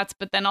scary thoughts,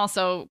 but then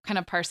also kind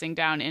of parsing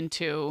down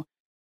into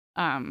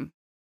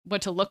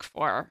what to look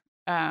for.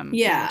 When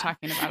we're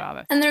talking about all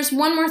this. And there's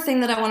one more thing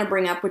that I want to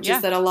bring up, which is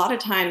that a lot of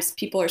times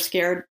people are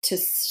scared to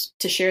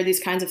share these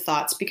kinds of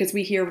thoughts because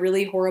we hear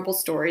really horrible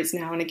stories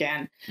now and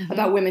again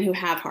about women who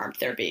have harmed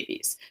their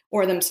babies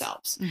or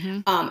themselves.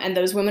 And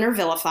those women are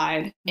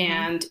vilified.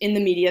 And in the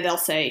media, they'll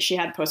say she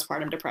had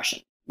postpartum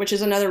depression, which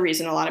is another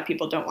reason a lot of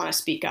people don't want to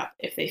speak up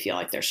if they feel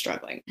like they're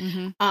struggling.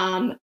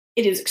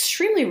 It is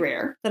extremely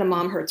rare that a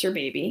mom hurts her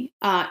baby.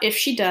 If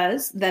she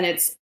does, then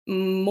it's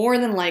more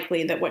than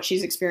likely that what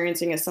she's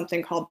experiencing is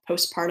something called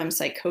postpartum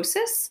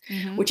psychosis,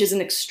 which is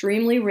an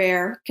extremely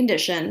rare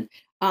condition.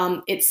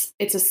 It's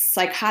a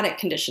psychotic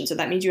condition. So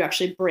that means you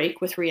actually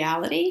break with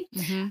reality.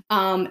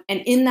 And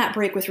in that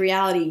break with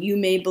reality, you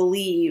may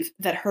believe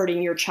that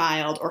hurting your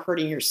child or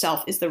hurting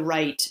yourself is the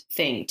right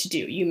thing to do.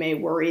 You may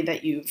worry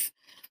that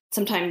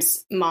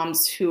sometimes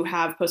moms who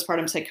have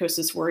postpartum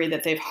psychosis worry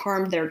that they've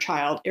harmed their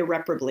child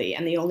irreparably,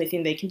 and the only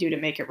thing they can do to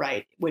make it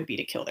right would be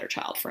to kill their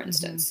child, for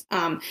instance.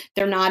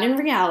 They're not in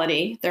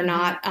reality. They're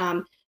not,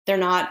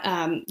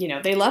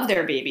 they love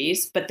their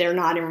babies, but they're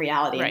not in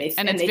reality. Right.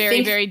 And it's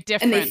very, very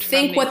different. And they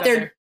think what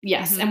they're,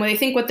 and when they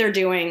think what they're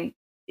doing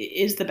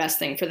is the best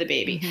thing for the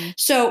baby.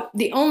 So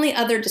the only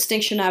other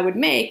distinction I would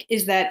make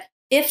is that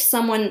if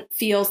someone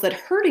feels that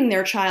hurting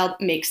their child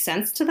makes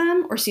sense to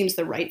them or seems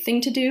the right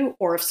thing to do,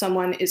 or if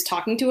someone is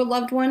talking to a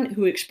loved one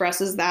who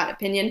expresses that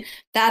opinion,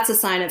 that's a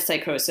sign of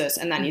psychosis,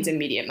 and that needs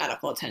immediate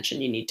medical attention.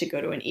 You need to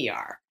go to an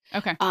ER.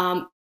 Okay.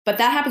 But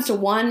that happens to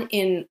 1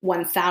 in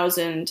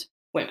 1,000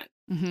 women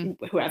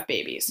who have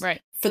babies.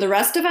 Right. For the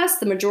rest of us,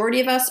 the majority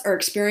of us are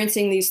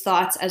experiencing these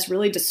thoughts as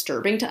really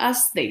disturbing to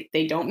us.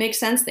 They don't make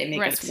sense. They make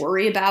us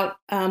worry about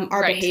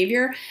our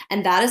behavior.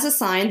 And that is a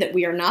sign that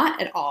we are not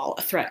at all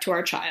a threat to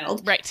our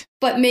child. Right.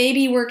 But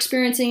maybe we're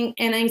experiencing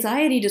an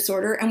anxiety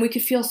disorder and we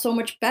could feel so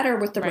much better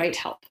with the right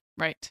help.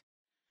 Right.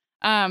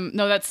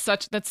 No, that's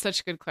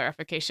such good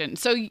clarification.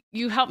 So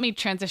you helped me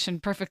transition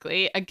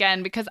perfectly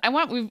again, because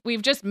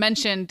we've just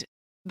mentioned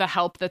the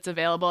help that's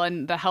available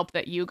and the help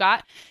that you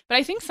got. But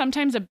I think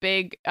sometimes a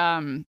big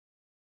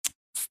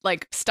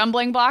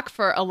stumbling block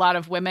for a lot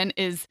of women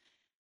is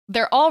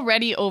they're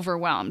already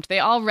overwhelmed.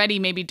 They already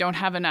maybe don't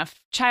have enough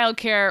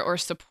childcare or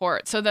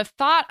support. So the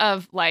thought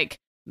of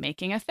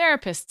making a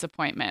therapist's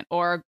appointment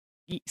or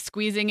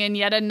squeezing in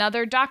yet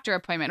another doctor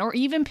appointment or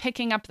even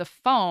picking up the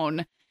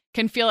phone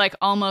can feel like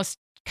almost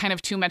kind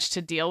of too much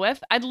to deal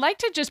with. I'd like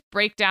to just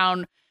break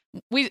down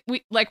we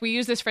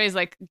use this phrase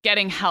like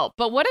getting help,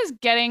 but what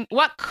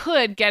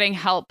could getting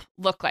help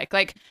look like?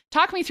 Like,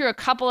 talk me through a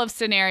couple of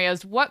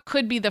scenarios. What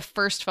could be the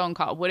first phone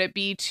call? Would it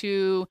be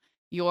to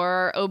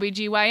your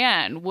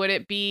OBGYN? Would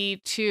it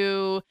be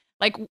to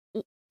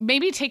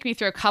maybe take me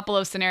through a couple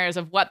of scenarios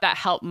of what that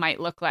help might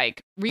look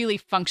like really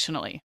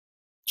functionally?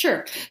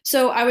 Sure.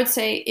 So I would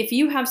say if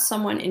you have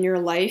someone in your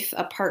life,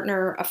 a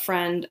partner, a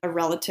friend, a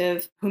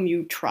relative whom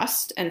you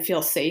trust and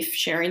feel safe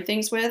sharing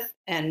things with,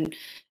 and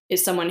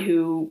is someone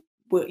who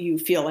you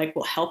feel like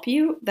will help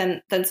you,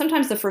 then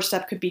sometimes the first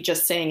step could be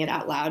just saying it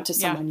out loud to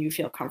someone you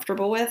feel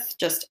comfortable with,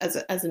 just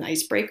as an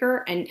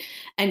icebreaker. And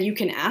you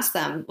can ask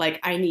them, like,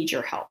 I need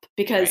your help,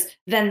 because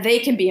then they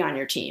can be on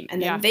your team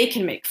and then they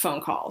can make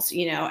phone calls,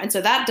 and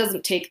so that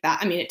doesn't take that.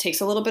 I mean, it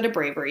takes a little bit of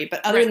bravery, but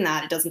other than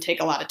that, it doesn't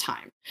take a lot of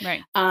time.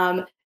 Right.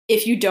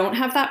 If you don't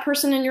have that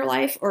person in your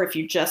life, or if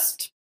you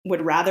just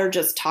would rather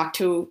just talk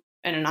to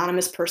an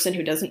anonymous person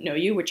who doesn't know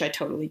you, which I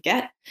totally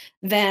get,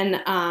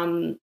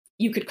 then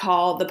you could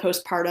call the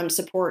Postpartum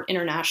Support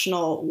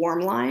International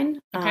Warm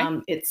Line.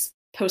 Okay. It's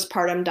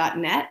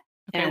postpartum.net.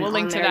 Okay, and we'll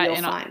link to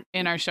that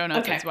in our show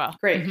notes as well.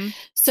 Great. Mm-hmm.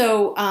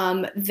 So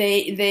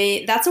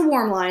that's a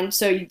warm line.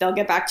 So they'll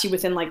get back to you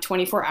within like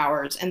 24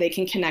 hours, and they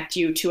can connect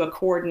you to a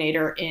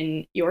coordinator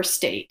in your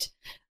state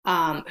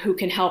who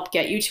can help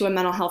get you to a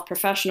mental health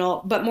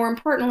professional. But more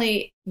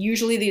importantly,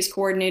 usually these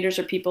coordinators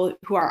are people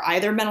who are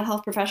either mental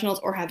health professionals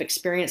or have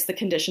experienced the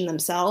condition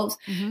themselves.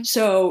 Mm-hmm.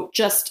 So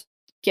just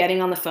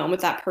getting on the phone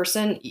with that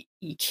person,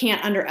 you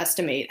can't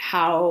underestimate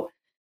how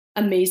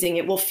amazing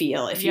it will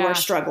feel if you are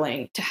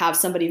struggling to have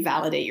somebody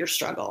validate your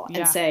struggle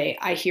and say,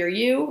 I hear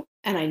you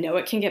and I know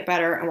it can get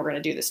better and we're going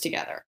to do this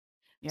together.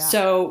 Yeah.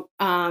 So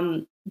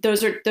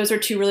those are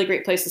two really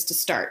great places to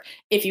start.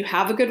 If you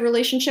have a good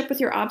relationship with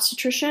your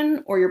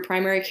obstetrician or your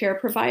primary care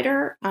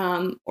provider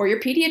or your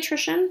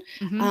pediatrician,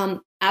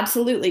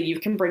 absolutely, you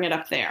can bring it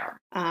up there.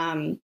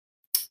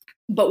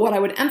 But what I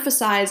would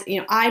emphasize,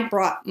 I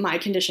brought my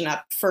condition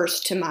up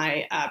first to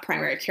my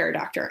primary care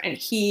doctor, and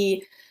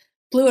he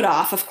blew it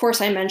off. Of course,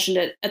 I mentioned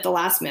it at the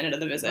last minute of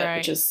the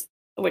visit,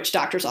 which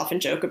doctors often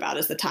joke about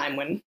is the time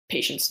when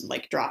patients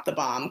like drop the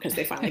bomb because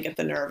they finally get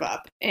the nerve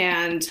up.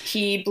 And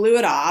he blew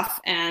it off,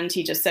 and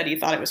he just said he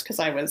thought it was because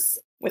I was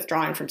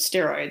withdrawing from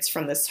steroids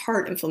from this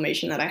heart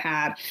inflammation that I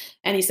had.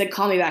 And he said,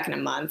 call me back in a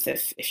month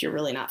if you're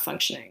really not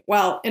functioning.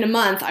 Well, in a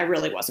month, I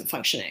really wasn't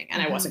functioning,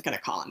 and I wasn't going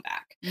to call him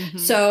back. Mm-hmm.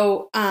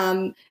 So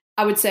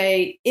I would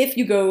say if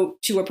you go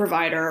to a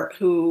provider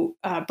who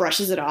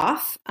brushes it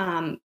off,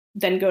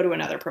 then go to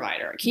another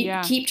provider.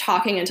 Keep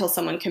talking until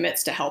someone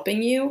commits to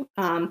helping you.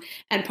 And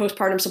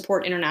Postpartum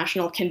Support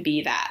International can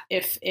be that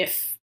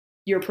if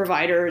your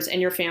providers and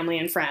your family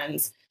and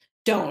friends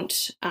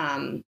don't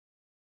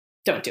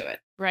do it.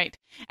 Right.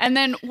 And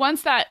then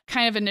once that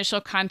kind of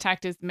initial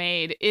contact is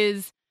made,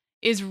 is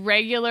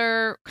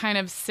regular kind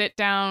of sit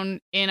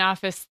down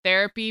in-office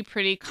therapy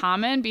pretty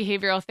common,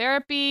 behavioral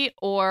therapy,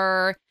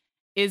 or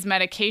is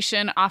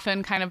medication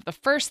often kind of the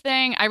first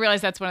thing? I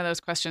realize that's one of those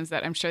questions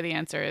that I'm sure the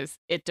answer is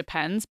it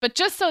depends, but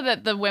just so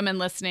that the women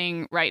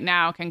listening right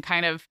now can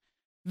kind of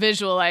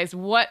visualize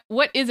what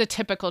is a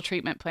typical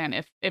treatment plan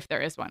if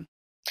there is one.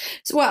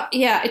 So, well,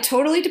 yeah, it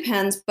totally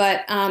depends,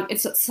 but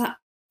it's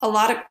a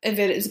lot of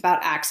it is about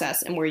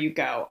access and where you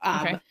go.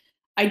 Okay.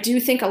 I do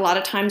think a lot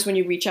of times when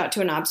you reach out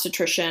to an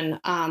obstetrician,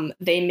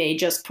 they may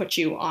just put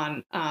you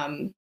on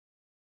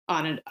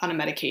a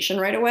medication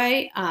right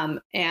away,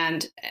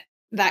 and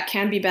that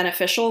can be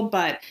beneficial.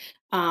 But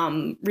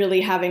really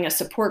having a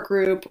support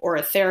group or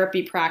a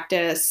therapy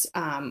practice,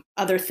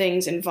 other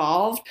things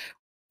involved,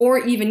 or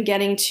even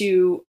getting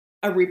to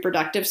a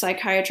reproductive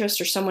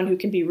psychiatrist or someone who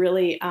can be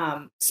really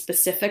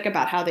specific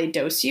about how they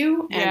dose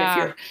you.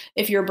 And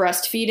if you're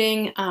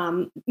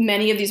breastfeeding,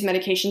 many of these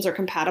medications are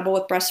compatible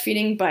with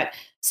breastfeeding, but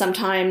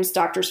sometimes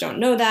doctors don't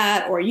know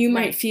that, or you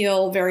might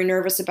feel very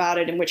nervous about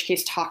it, in which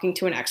case talking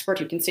to an expert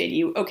who can say to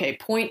you, okay,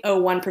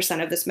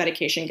 0.01% of this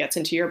medication gets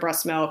into your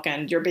breast milk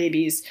and your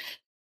baby's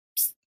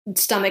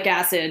stomach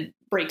acid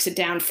breaks it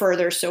down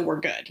further, so we're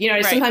good.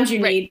 Sometimes you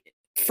need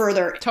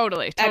further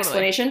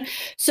explanation.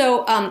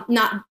 So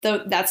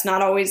that's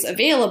not always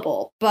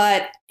available,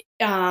 but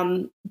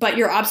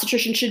your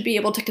obstetrician should be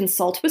able to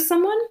consult with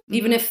someone,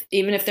 even if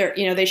they're,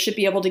 they should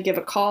be able to give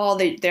a call.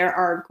 There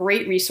are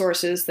great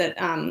resources that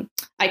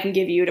I can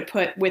give you to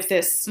put with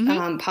this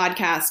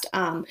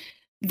podcast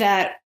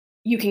that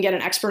you can get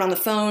an expert on the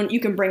phone. You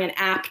can bring an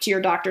app to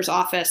your doctor's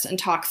office and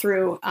talk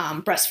through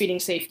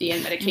breastfeeding safety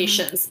and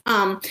medications.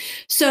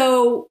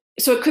 So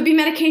it could be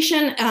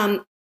medication.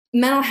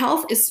 Mental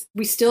health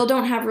we still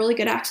don't have really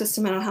good access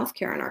to mental health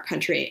care in our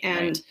country.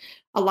 And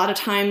a lot of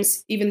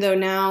times, even though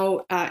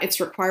now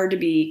it's required to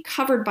be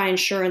covered by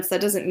insurance,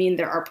 that doesn't mean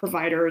there are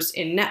providers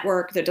in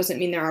network. That doesn't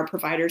mean there are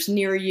providers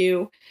near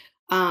you.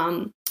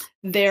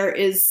 There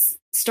is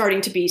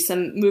starting to be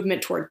some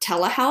movement toward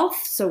telehealth.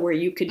 So where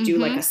you could do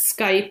like a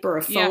Skype or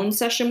a phone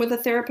session with a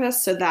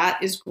therapist. So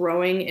that is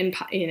growing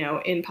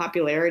in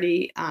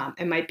popularity.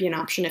 It might be an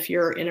option if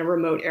you're in a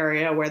remote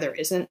area where there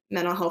isn't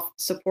mental health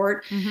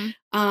support.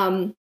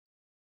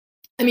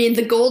 I mean,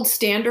 the gold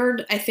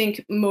standard, I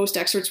think most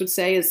experts would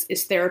say, is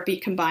therapy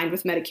combined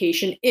with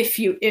medication if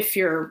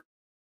you're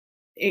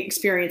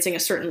experiencing a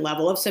certain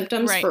level of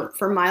symptoms. Right.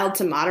 For mild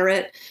to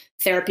moderate,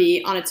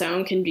 therapy on its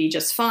own can be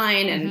just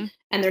fine.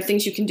 And there are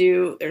things you can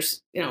do.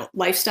 There's,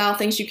 lifestyle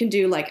things you can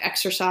do, like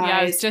exercise. Yeah,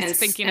 I was just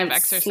thinking of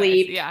exercise.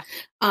 Sleep, yeah.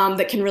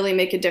 That can really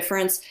make a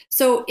difference.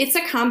 So it's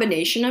a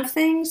combination of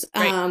things.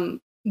 Right.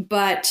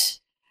 But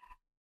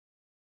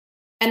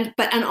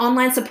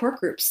online support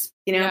groups,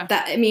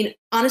 that, I mean,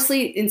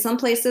 honestly, in some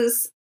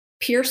places,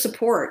 peer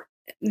support,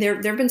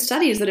 there have been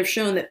studies that have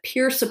shown that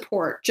peer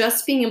support,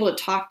 just being able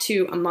to talk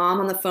to a mom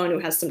on the phone who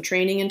has some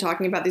training in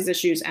talking about these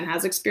issues and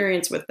has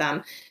experience with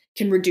them,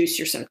 can reduce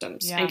your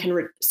symptoms and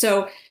can,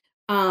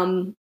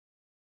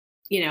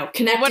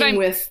 connecting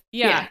with.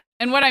 Yeah.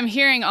 And what I'm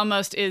hearing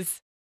almost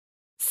is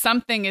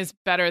something is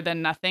better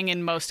than nothing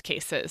in most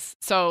cases.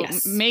 So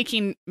Yes.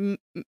 making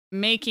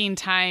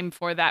time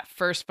for that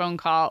first phone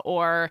call,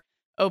 or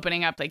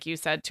opening up, like you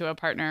said, to a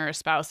partner or a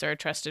spouse or a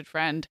trusted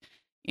friend.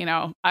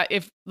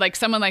 If like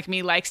someone like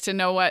me likes to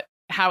know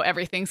how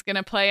everything's going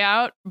to play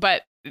out,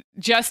 but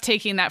just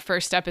taking that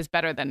first step is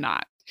better than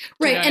not.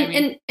 Right.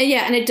 And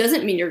it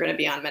doesn't mean you're going to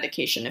be on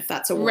medication if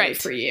that's a worry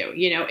for you.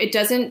 It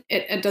doesn't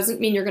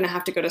mean you're going to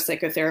have to go to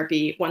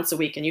psychotherapy once a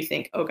week and you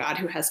think, oh God,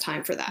 who has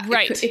time for that?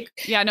 Right. I think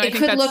could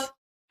that's look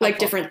like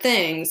helpful. different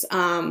things.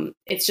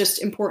 It's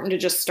just important to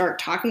just start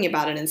talking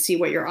about it and see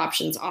what your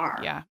options are.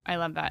 Yeah, I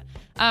love that.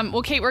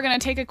 Well, Kate, we're going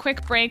to take a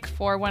quick break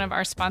for one of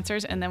our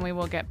sponsors, and then we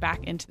will get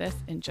back into this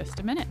in just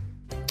a minute.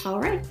 All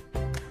right.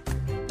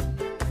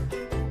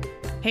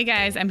 Hey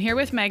guys, I'm here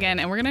with Megan,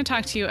 and we're going to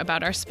talk to you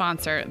about our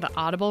sponsor, the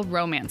Audible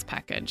Romance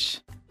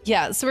Package.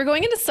 Yeah, so we're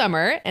going into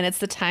summer, and it's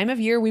the time of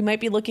year we might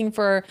be looking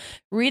for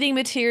reading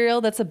material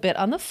that's a bit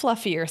on the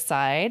fluffier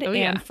side. Oh,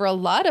 yeah. And for a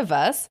lot of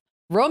us,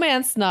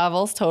 romance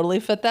novels totally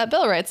fit that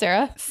bill, right,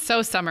 Sarah?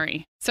 So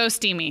summery, so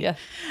steamy. Yeah.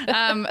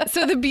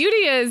 So the beauty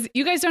is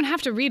you guys don't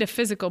have to read a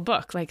physical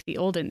book like the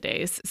olden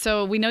days.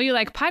 So we know you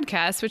like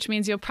podcasts, which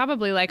means you'll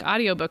probably like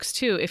audiobooks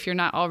too if you're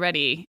not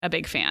already a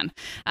big fan.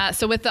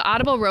 So with the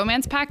Audible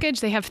Romance Package,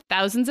 they have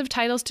thousands of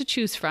titles to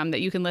choose from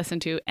that you can listen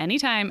to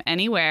anytime,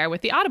 anywhere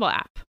with the Audible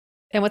app.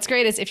 And what's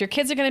great is if your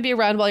kids are going to be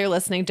around while you're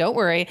listening, don't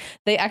worry.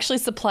 They actually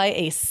supply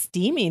a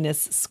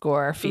steaminess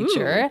score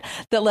feature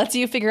that lets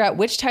you figure out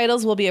which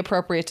titles will be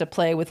appropriate to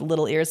play with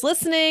little ears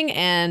listening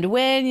and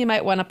when you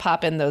might want to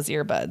pop in those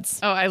earbuds.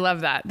 Oh, I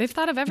love that. They've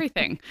thought of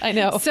everything. I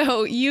know.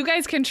 So you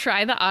guys can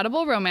try the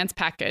Audible Romance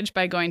Package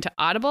by going to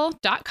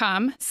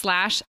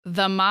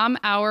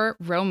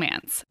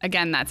audible.com/themomhourromance.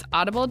 Again, that's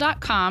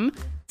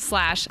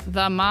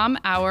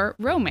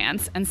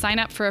audible.com/themomhourromance and sign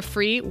up for a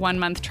free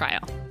 1-month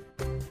trial.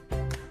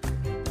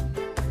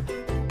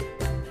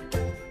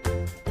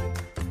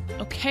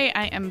 Okay,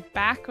 I am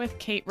back with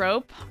Kate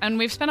Rope, and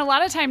we've spent a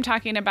lot of time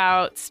talking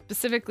about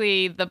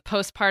specifically the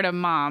postpartum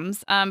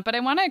moms, but I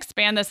want to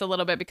expand this a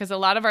little bit because a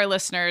lot of our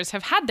listeners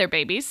have had their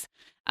babies.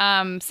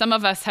 Some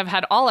of us have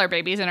had all our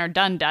babies and are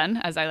done,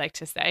 as I like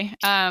to say.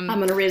 I'm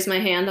going to raise my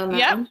hand on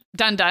that one.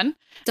 Done.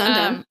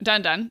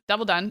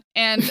 Double done.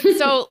 And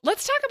so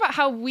let's talk about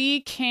how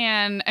we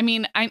can,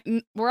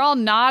 we're all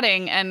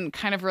nodding and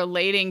kind of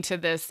relating to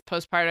this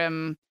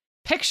postpartum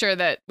picture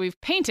that we've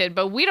painted,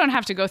 but we don't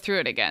have to go through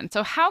it again.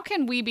 So how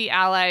can we be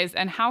allies,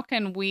 and how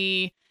can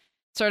we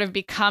sort of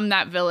become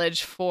that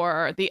village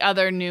for the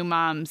other new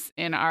moms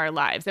in our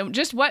lives? And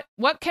just what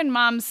can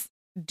moms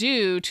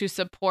do to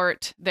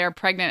support their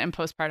pregnant and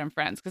postpartum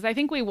friends? Because I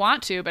think we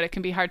want to, but it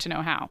can be hard to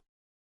know how.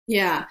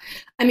 Yeah.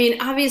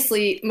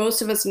 Obviously,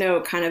 most of us know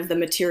kind of the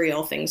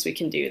material things we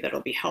can do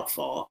that'll be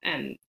helpful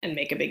and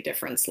make a big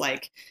difference,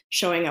 like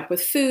showing up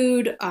with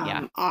food,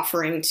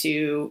 offering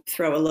to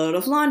throw a load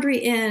of laundry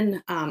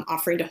in,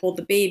 offering to hold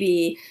the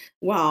baby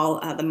while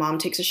the mom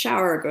takes a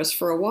shower or goes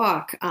for a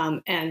walk,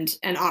 and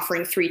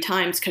offering 3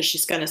 times because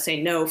she's going to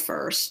say no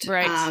first.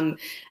 Right.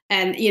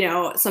 And,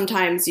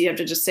 sometimes you have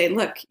to just say,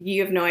 look,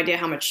 you have no idea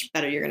how much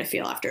better you're going to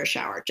feel after a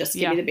shower. Just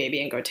give me the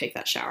baby and go take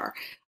that shower.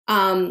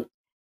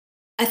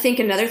 I think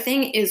another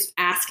thing is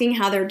asking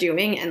how they're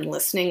doing and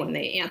listening when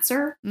they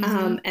answer.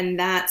 Mm-hmm. And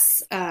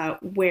that's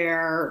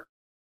where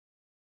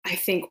I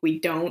think we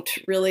don't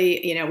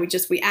really,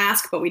 we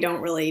ask, but we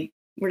don't really,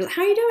 we're like,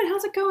 how are you doing?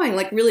 How's it going?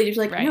 Like, really, just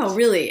like, no,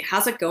 really,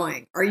 how's it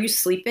going? Are you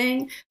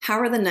sleeping? How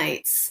are the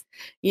nights?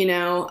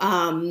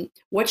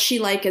 What's she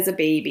like as a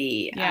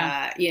baby?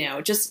 Yeah.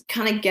 Just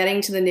kind of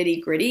getting to the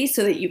nitty gritty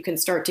so that you can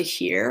start to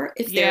hear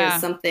if there is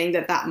something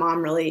that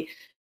mom really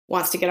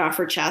wants to get off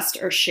her chest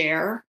or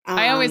share.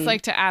 I always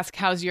like to ask,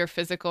 how's your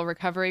physical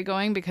recovery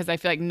going? Because I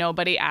feel like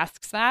nobody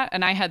asks that.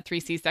 And I had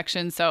 3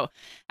 C-sections, so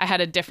I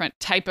had a different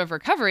type of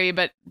recovery,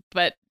 but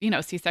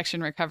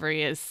C-section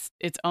recovery is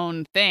its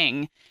own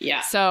thing. Yeah.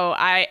 So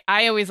I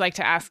always like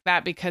to ask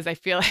that because I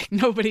feel like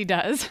nobody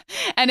does.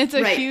 And it's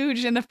a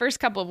huge, in the first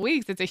couple of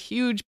weeks, it's a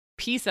huge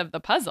piece of the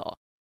puzzle.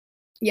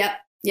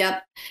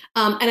 Yep.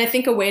 And I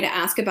think a way to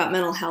ask about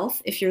mental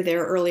health, if you're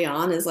there early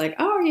on, is like,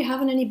 oh, are you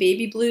having any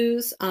baby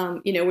blues?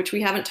 Which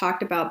we haven't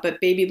talked about, but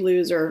baby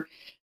blues are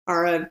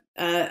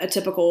a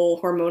typical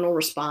hormonal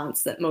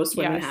response that most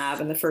women Yes.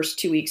 have in the first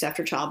 2 weeks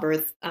after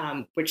childbirth,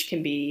 which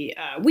can be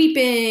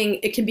weeping.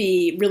 It can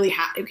be really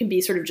it can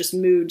be sort of just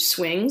mood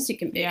swings.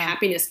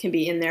 Happiness can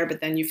be in there,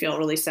 but then you feel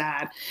really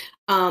sad.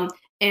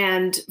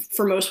 And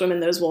for most women,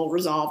 those will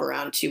resolve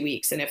around 2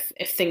 weeks. And if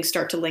things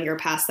start to linger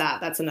past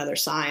that, that's another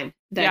sign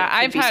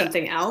that it could be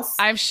something else.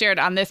 I've shared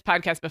on this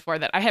podcast before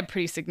that I had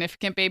pretty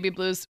significant baby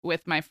blues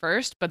with my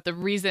first, but the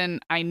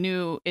reason I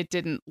knew it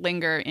didn't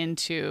linger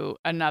into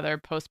another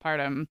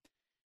postpartum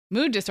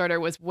mood disorder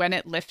was when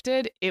it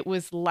lifted, it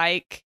was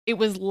like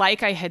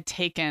I had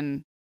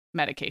taken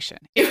medication.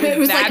 It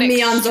was like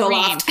me on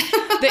Zoloft.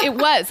 It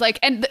was like,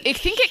 and I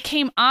think it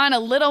came on a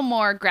little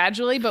more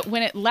gradually, but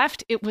when it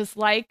left, it was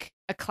like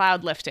a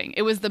cloud lifting.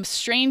 It was the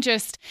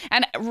strangest.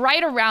 And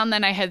right around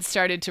then I had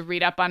started to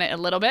read up on it a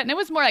little bit, and it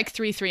was more like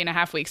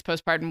 3.5 weeks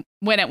postpartum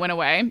when it went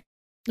away.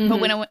 Mm-hmm.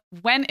 But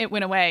when it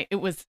went away, it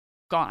was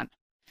gone.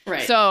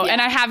 Right. So,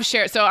 and I have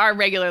shared, so our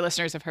regular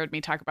listeners have heard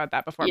me talk about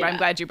that before, but I'm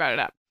glad you brought it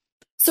up.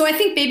 So I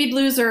think baby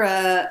blues are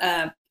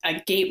a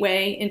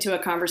gateway into a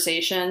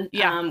conversation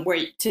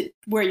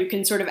where you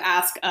can sort of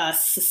ask a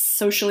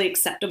socially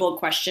acceptable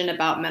question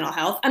about mental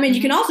health. I mean,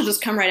 you can also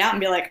just come right out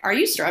and be like, are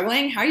you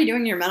struggling? How are you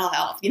doing in your mental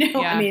health?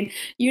 I mean,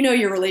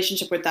 your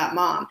relationship with that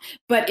mom.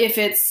 But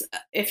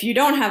if you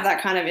don't have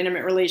that kind of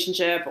intimate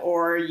relationship,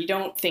 or you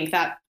don't think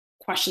that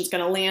question's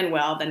going to land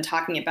well, then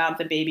talking about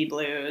the baby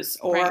blues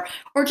or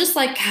just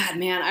like, God,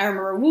 man, I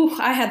remember,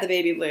 I had the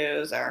baby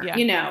blues, or,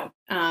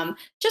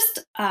 just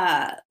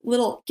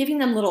giving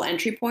them little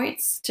entry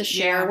points to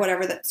share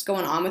whatever that's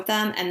going on with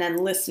them, and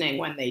then listening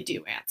when they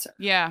do answer.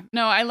 Yeah,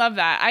 no, I love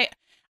that.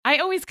 I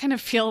always kind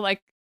of feel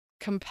like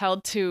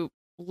compelled to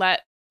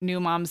let new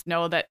moms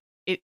know that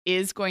it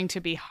is going to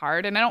be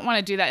hard. And I don't want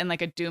to do that in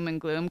like a doom and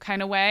gloom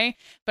kind of way,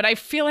 but I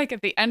feel like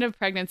at the end of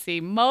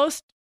pregnancy,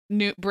 most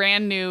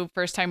brand new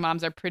first time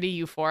moms are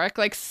pretty euphoric,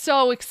 like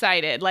so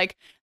excited, like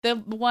the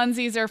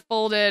onesies are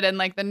folded and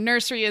like the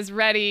nursery is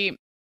ready.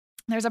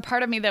 There's a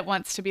part of me that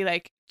wants to be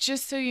like,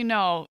 just so you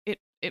know, it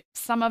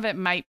some of it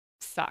might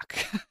suck.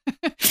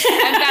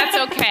 And that's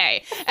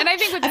okay. And I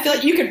think I feel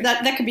like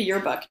that could be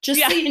your book.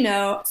 Just so you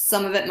know,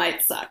 some of it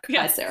might suck,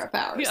 by Sarah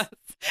Powers. Yes.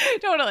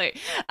 Totally.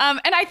 And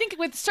I think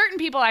with certain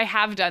people I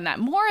have done that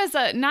more as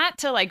not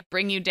to like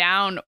bring you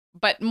down,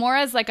 but more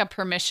as like a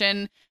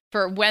permission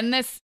for when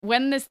this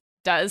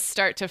does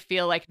start to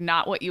feel like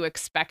not what you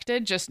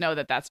expected, just know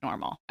that that's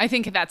normal. I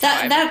think that's how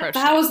I've approached it.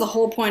 That was the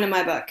whole point of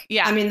my book.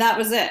 Yeah. I mean, that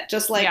was it.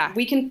 Just like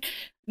we can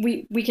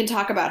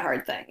talk about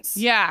hard things.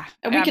 Yeah.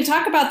 And we can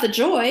talk about the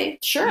joy.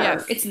 Sure.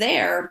 Yes. It's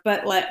there,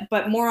 but let's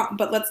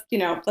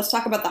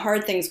talk about the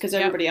hard things, because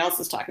everybody else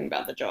is talking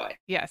about the joy.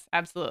 Yes,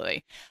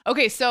 absolutely.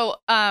 Okay. So,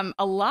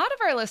 a lot of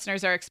our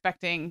listeners are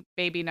expecting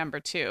baby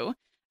number 2.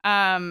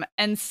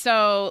 And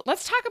so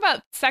let's talk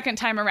about second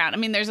time around. I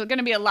mean, there's going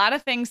to be a lot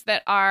of things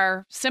that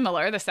are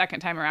similar the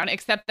second time around,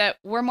 except that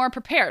we're more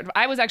prepared.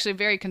 I was actually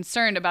very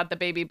concerned about the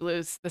baby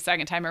blues the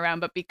second time around,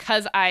 but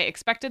because I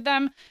expected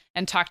them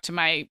and talked to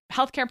my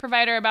healthcare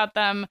provider about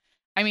them,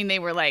 I mean, they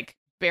were like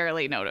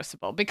barely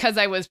noticeable because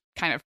I was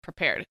kind of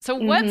prepared. So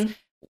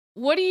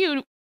what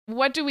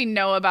do we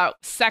know about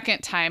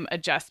second time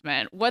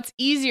adjustment? What's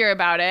easier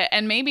about it?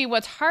 And maybe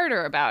what's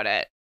harder about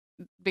it?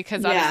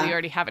 Because obviously you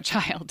already have a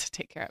child to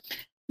take care of.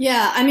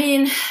 Yeah, I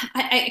mean,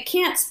 I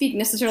can't speak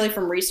necessarily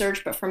from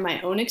research, but from my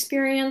own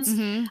experience,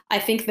 I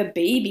think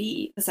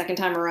the second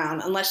time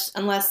around,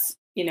 unless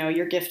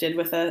you're gifted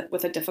with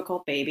a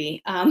difficult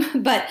baby,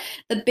 but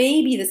the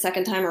baby the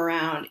second time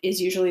around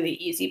is usually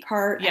the easy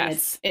part, and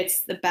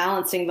it's the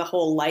balancing the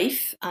whole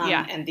life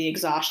and the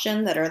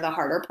exhaustion that are the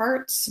harder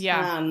parts.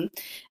 And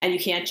you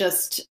can't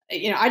just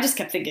I just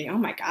kept thinking, oh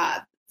my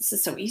God, this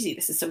is so easy.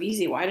 This is so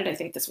easy. Why did I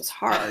think this was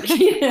hard?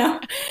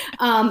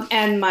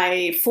 And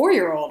my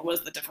 4-year-old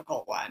was the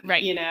difficult one,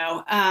 right?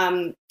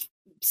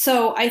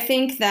 So I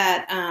think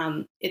that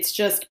it's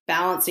just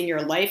balancing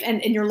your life,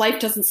 and your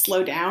life doesn't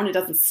slow down. It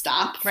doesn't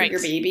stop for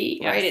your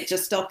baby, right? It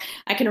just still,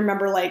 I can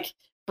remember like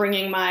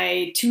bringing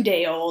my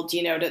 2-day-old,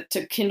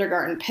 to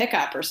kindergarten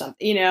pickup or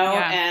something,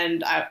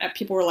 and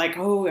people were like,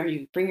 oh, are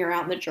you bringing her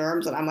out in the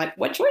germs? And I'm like,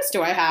 what choice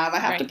do I have? I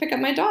have to pick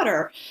up my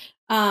daughter.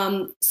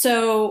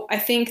 So I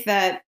think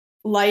that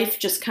life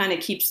just kind of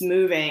keeps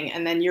moving,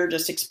 and then you're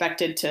just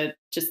expected to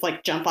just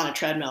like jump on a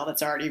treadmill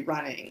that's already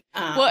running.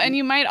 Well, and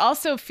you might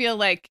also feel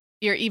like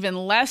you're even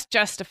less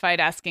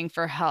justified asking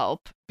for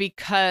help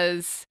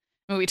because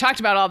we talked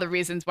about all the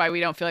reasons why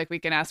we don't feel like we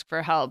can ask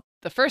for help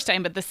the first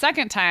time, but the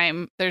second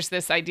time there's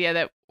this idea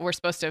that we're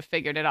supposed to have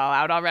figured it all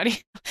out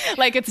already.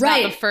 Like it's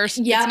not the first,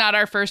 it's not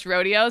our first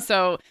rodeo.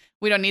 So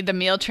we don't need the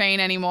meal train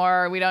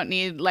anymore. We don't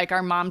need like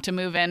our mom to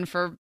move in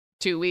for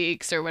 2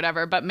 weeks or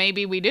whatever, but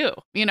maybe we do,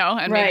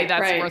 and maybe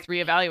that's worth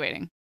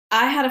reevaluating.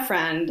 I had a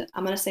friend,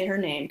 I'm going to say her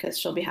name because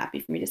she'll be happy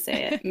for me to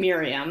say it,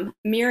 Miriam.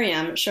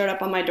 Miriam showed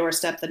up on my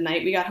doorstep the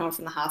night we got home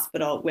from the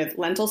hospital with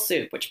lentil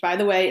soup, which, by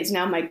the way, is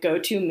now my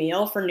go-to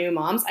meal for new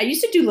moms. I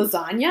used to do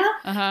lasagna,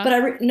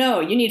 but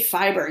no, you need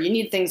fiber. You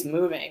need things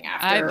moving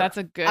after that's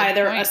a good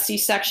either point. A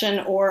C-section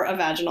or a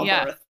vaginal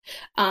birth.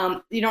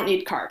 You don't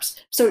need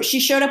carbs. So she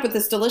showed up with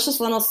this delicious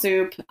lentil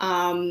soup,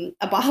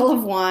 a bottle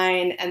of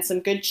wine, and some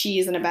good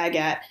cheese and a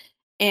baguette.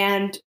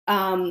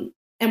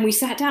 And we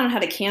sat down and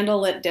had a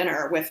candlelit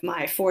dinner with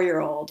my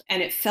 4-year-old,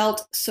 and it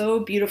felt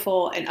so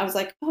beautiful. And I was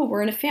like, oh,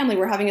 we're in a family.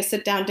 We're having a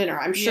sit-down dinner.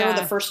 I'm sure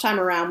the first time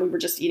around we were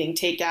just eating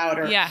takeout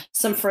or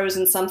some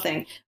frozen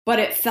something. But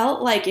it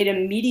felt like it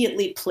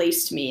immediately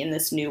placed me in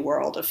this new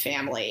world of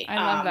family. I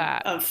love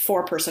that. Of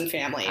 4-person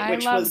family. I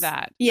which love was,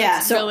 that. Yeah.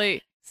 That's so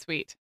really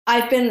sweet.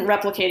 I've been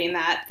replicating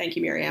that. Thank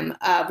you, Miriam.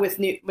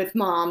 With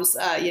moms,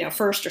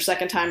 first or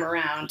second time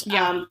around.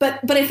 Yeah.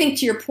 But I think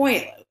to your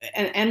point,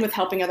 and with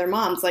helping other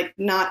moms, like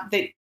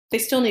they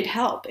still need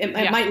help. It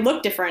might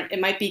look different.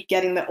 It might be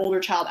getting the older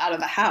child out of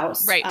the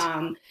house. Right.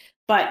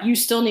 But you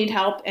still need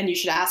help, and you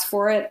should ask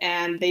for it,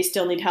 and they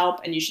still need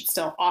help, and you should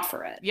still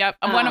offer it. Yep.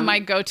 One of my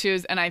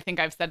go-tos, and I think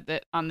I've said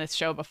that on this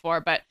show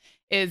before, but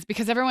is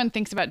because everyone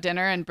thinks about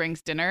dinner and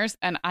brings dinners,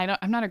 and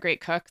I'm not a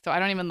great cook, so I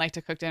don't even like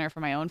to cook dinner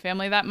for my own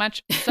family that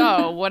much.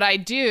 So what I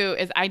do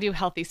is I do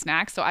healthy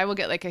snacks. So I will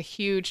get like a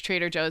huge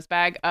Trader Joe's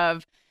bag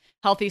of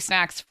healthy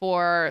snacks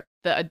for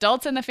the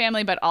adults in the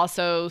family, but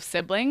also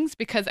siblings,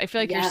 because I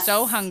feel like you're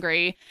so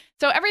hungry.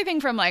 So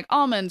everything from like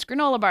almonds,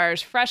 granola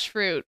bars, fresh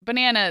fruit,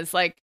 bananas,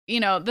 like,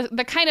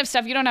 the kind of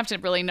stuff you don't have to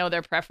really know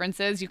their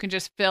preferences. You can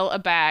just fill a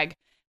bag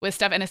with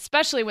stuff. And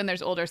especially when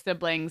there's older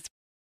siblings,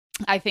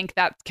 I think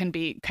that can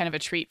be kind of a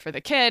treat for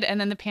the kid.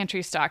 And then the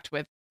pantry stocked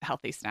with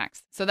healthy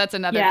snacks. So that's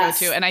another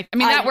go-to. And I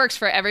mean, that works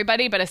for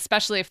everybody, but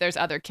especially if there's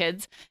other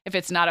kids, if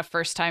it's not a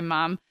first-time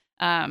mom,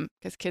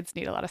 because kids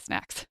need a lot of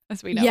snacks,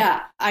 as we know.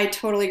 Yeah, I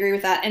totally agree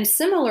with that. And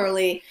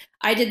similarly,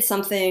 I did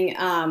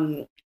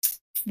something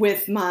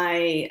with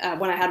my,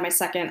 when I had my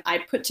second, I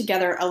put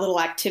together a little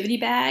activity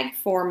bag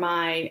for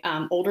my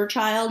older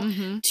child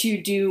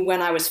to do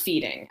when I was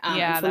feeding.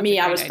 For me,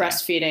 I was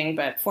breastfeeding,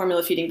 but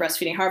formula feeding,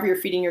 breastfeeding, however you're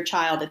feeding your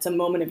child, it's a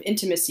moment of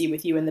intimacy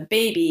with you and the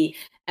baby.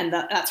 And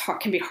that's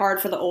hard, can be hard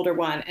for the older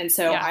one. And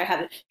so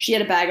she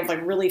had a bag of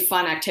like really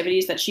fun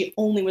activities that she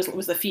only was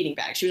the feeding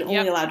bag. She was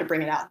only allowed to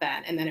bring it out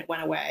then, and then it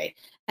went away.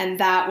 And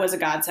that was a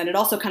godsend. It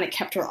also kind of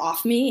kept her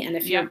off me. And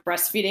if you're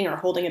breastfeeding or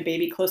holding a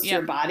baby close to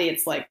your body,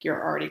 it's like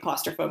you're already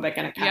claustrophobic,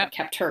 and it kind of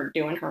kept her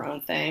doing her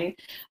own thing.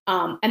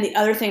 And the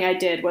other thing I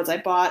did was I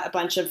bought a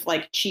bunch of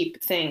like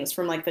cheap things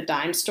from like the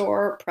dime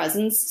store,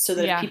 presents, so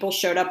that if people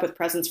showed up with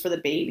presents for the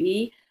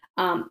baby,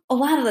 a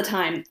lot of the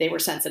time they were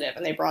sensitive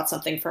and they brought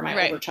something for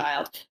my older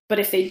child. But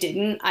if they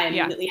didn't, I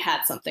immediately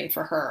had something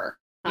for her.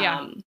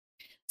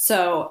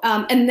 So,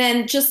 and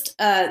then just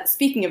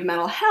speaking of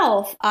mental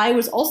health, I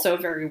was also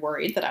very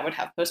worried that I would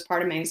have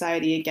postpartum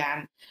anxiety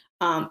again.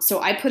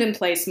 So I put in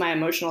place my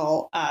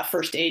emotional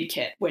first aid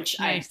kit, which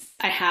I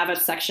have a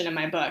section in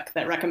my book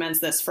that recommends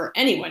this for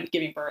anyone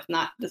giving birth.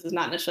 This is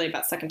not necessarily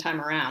about second time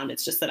around.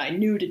 It's just that I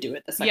knew to do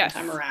it the second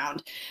time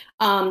around,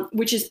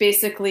 which is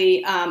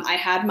basically I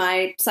had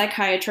my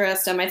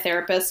psychiatrist and my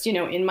therapist,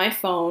 in my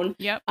phone.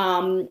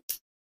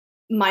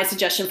 My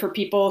suggestion for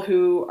people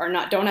who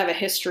don't have a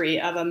history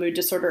of a mood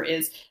disorder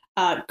is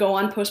go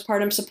on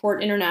Postpartum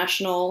Support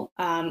International,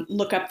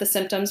 look up the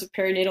symptoms of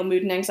perinatal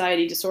mood and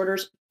anxiety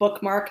disorders,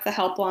 bookmark the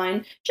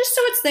helpline, just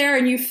so it's there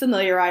and you've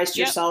familiarized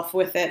yourself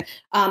with it.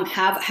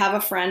 Have a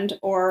friend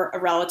or a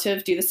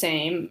relative do the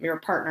same, your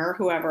partner,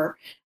 whoever,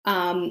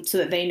 so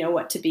that they know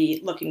what to be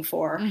looking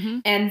for.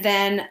 And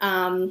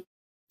then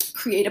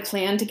create a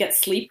plan to get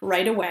sleep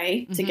right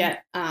away, to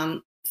get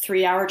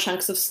 3-hour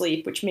chunks of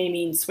sleep, which may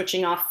mean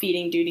switching off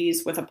feeding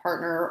duties with a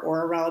partner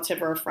or a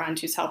relative or a friend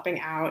who's helping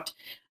out.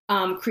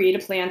 Create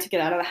a plan to get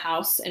out of the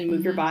house and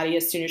move your body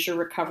as soon as your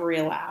recovery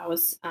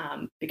allows,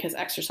 because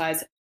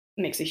exercise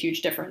makes a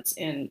huge difference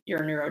in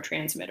your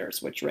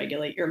neurotransmitters, which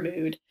regulate your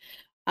mood.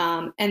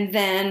 And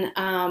then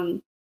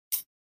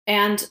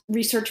and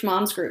research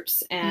moms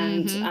groups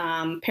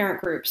and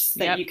parent groups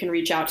that you can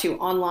reach out to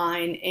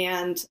online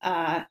and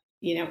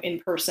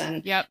in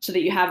person, so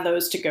that you have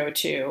those to go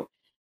to.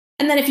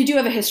 And then if you do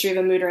have a history of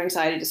a mood or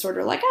anxiety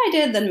disorder like I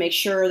did, then make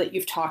sure that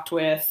you've talked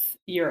with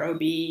your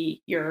OB,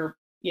 your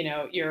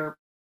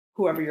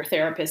whoever your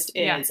therapist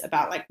is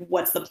about like,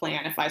 what's the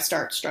plan if I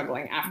start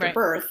struggling after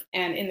birth?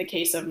 And in the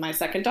case of my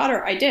second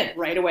daughter, I did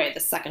right away. The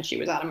second she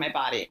was out of my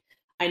body,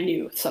 I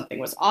knew something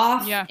was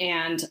off.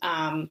 And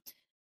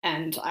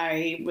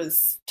I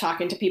was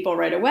talking to people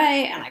right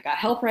away, and I got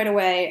help right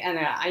away. And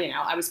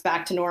I was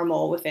back to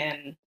normal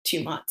within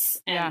 2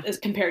 months, and as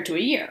compared to a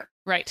year.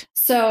 Right.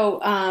 So,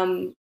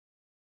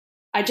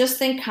 I just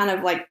think kind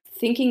of like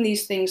thinking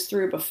these things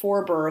through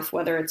before birth,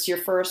 whether it's your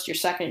first, your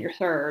second, your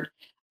third,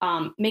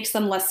 makes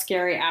them less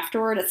scary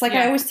afterward. It's like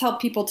I always tell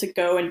people to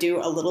go and do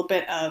a little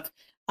bit of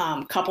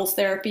couples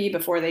therapy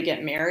before they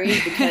get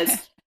married,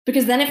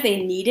 because then if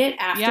they need it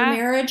after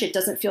marriage, it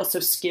doesn't feel so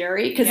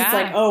scary, because it's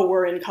like, oh,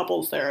 we're in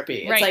couples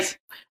therapy. It's like,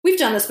 we've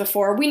done this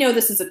before. We know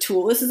this is a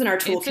tool. This is in our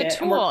toolkit. It's a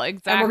tool,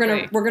 exactly.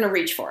 And we're gonna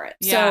reach for it.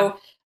 So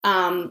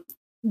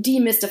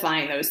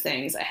demystifying those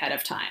things ahead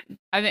of time.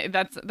 I think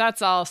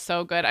that's all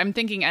so good. I'm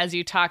thinking as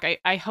you talk,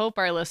 I hope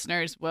our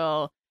listeners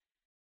will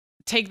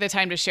take the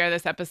time to share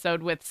this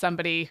episode with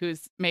somebody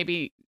who's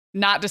maybe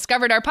not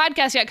discovered our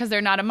podcast yet because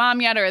they're not a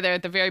mom yet, or they're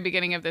at the very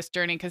beginning of this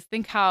journey. Because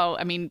think how,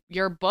 I mean,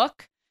 your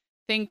book,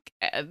 think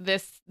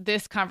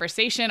this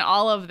conversation,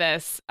 all of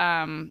this,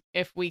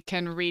 if we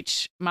can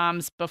reach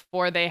moms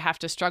before they have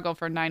to struggle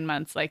for 9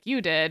 months like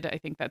you did, I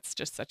think that's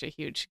just such a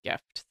huge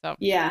gift. So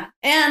yeah,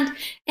 and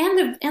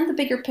the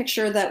bigger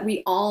picture that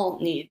we all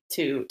need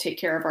to take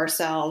care of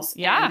ourselves,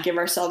 and give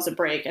ourselves a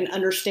break and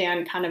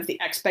understand kind of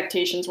the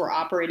expectations we're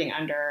operating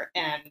under,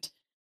 and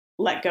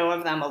let go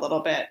of them a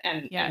little bit,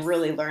 and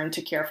really learn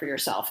to care for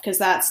yourself. Because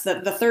that's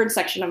the third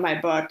section of my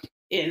book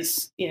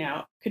is,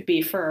 could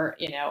be for,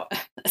 a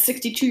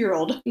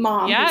 62-year-old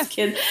mom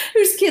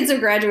whose kids have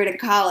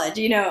graduated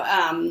college.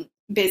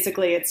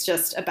 Basically it's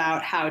just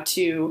about how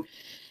to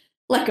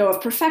let go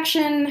of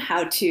perfection,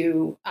 how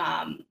to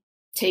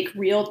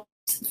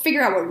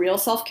figure out what real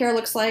self-care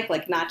looks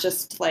like not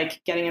just like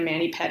getting a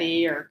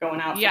mani-pedi or going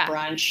out for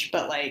brunch,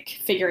 but like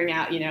figuring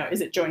out,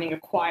 is it joining a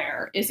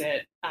choir? Is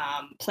it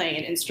playing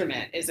an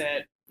instrument? Is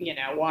it,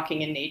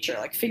 walking in nature?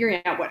 Like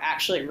figuring out what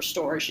actually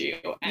restores you,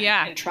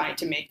 and trying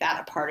to make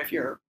that a part of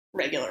your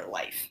regular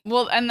life.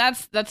 Well, and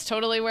that's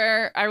totally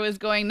where I was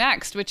going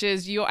next, which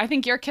is I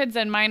think your kids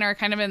and mine are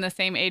kind of in the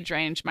same age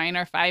range. Mine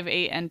are 5,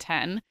 8, and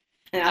 10.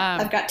 Yeah,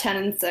 I've got 10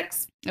 and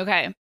 6.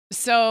 Okay.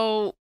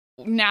 So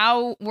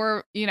now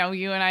we're, you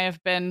and I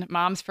have been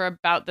moms for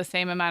about the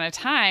same amount of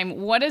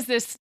time. What does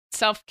this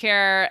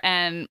self-care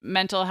and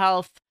mental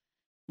health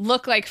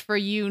look like for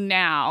you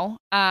now?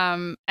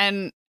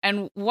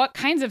 And what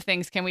kinds of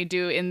things can we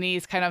do in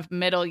these kind of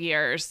middle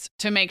years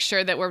to make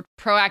sure that we're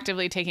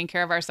proactively taking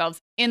care of ourselves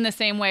in the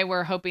same way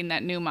we're hoping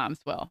that new moms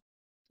will?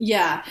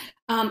 Yeah.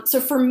 So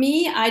for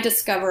me, I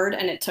discovered,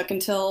 and it took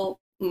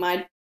until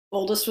my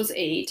oldest was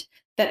 8,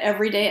 that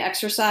everyday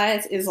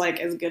exercise is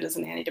like as good as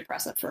an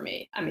antidepressant for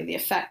me. I mean, the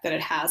effect that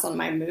it has on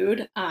my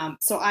mood.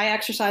 So I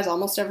exercise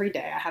almost every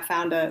day. I have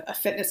found a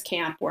fitness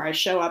camp where I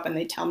show up and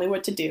they tell me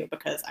what to do,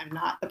 because I'm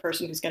not the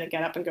person who's going to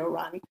get up and go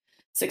run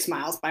 6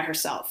 miles by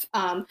herself.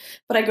 But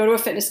I go to a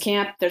fitness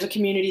camp. There's a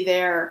community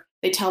there.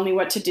 They tell me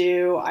what to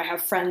do. I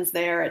have friends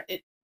there.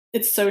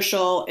 It's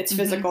social. It's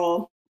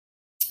physical.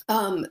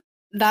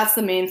 That's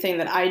the main thing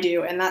that I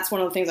do. And that's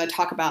one of the things I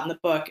talk about in the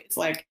book. It's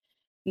like,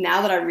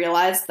 now that I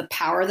realize the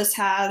power this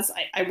has,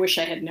 I wish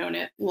I had known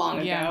it long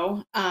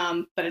ago.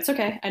 But it's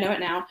okay. I know it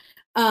now.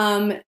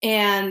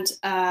 And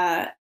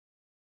I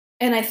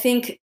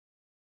think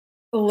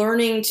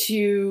learning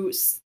to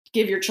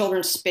give your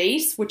children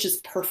space, which is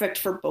perfect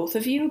for both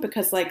of you,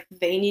 because like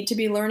they need to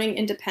be learning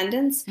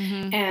independence,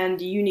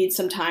 and you need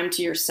some time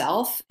to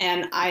yourself.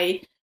 And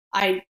I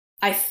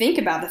think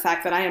about the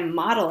fact that I am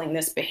modeling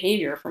this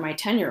behavior for my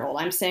 10-year-old.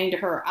 I'm saying to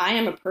her, I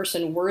am a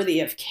person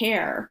worthy of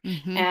care.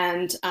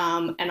 And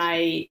I'm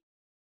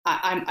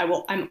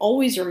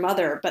always your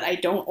mother, but I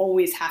don't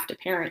always have to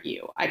parent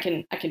you. I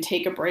can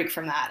take a break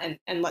from that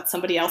and let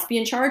somebody else be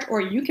in charge,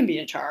 or you can be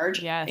in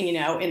charge,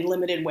 in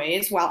limited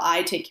ways, while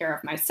I take care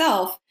of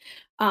myself.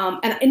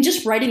 And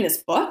just writing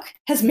this book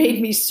has made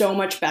me so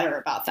much better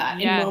about that.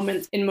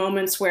 In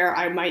moments where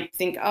I might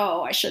think,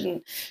 oh, I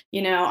shouldn't,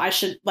 I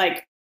should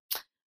like,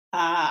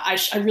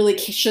 I really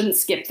shouldn't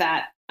skip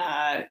that,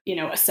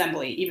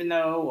 assembly, even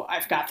though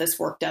I've got this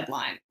work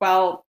deadline.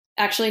 Well,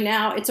 actually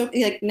now it's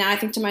okay. Like now I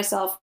think to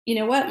myself, you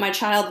know what? My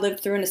child lived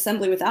through an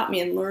assembly without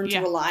me and learned to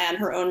rely on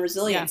her own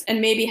resilience,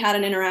 and maybe had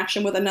an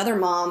interaction with another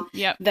mom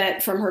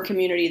that from her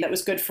community that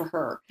was good for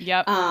her.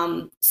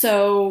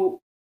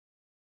 So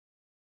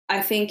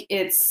I think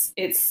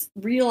it's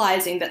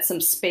realizing that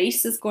some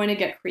space is going to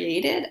get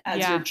created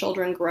as your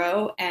children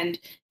grow, and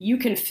you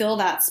can fill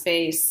that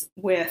space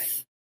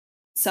with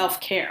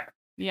self-care.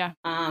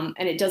 And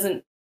it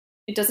doesn't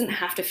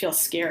have to feel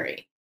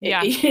scary.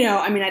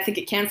 I think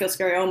it can feel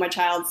scary. Oh, my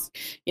child's,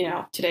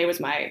 today was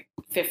my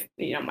 5th,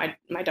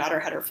 my daughter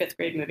had her 5th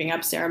grade moving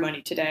up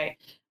ceremony today.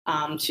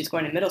 She's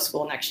going to middle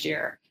school next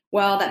year.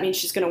 Well, that means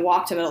she's going to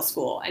walk to middle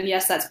school. And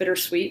yes, that's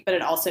bittersweet, but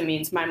it also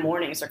means my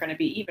mornings are going to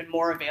be even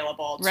more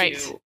available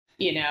to,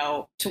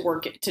 to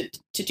work,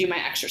 to do my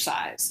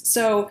exercise.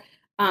 So,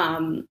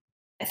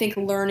 I think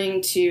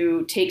learning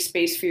to take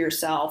space for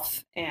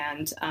yourself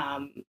and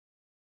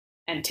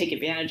take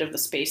advantage of the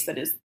space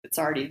that's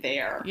already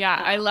there.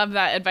 I love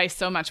that advice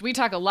so much. We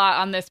talk a lot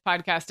on this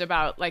podcast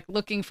about like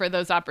looking for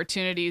those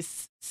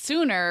opportunities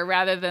sooner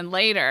rather than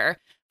later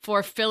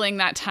for filling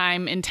that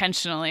time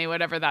intentionally,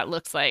 whatever that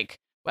looks like,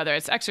 whether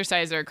it's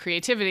exercise or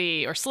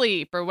creativity or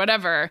sleep or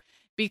whatever,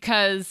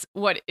 because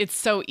it's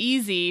so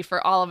easy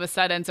for all of a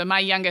sudden. So my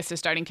youngest is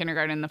starting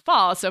kindergarten in the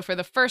fall. So for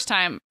the first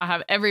time, I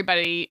have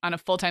everybody on a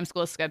full-time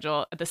school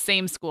schedule at the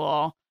same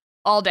school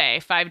all day,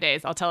 5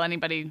 days. I'll tell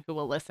anybody who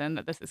will listen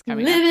that this is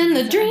coming up. Living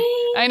the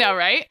dream. I know,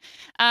 right?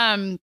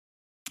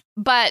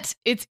 But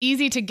it's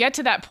easy to get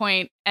to that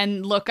point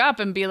and look up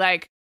and be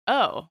like,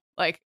 oh,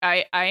 like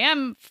I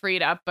am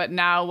freed up, but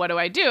now what do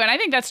I do? And I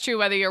think that's true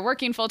whether you're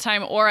working full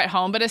time or at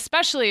home, but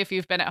especially if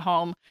you've been at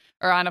home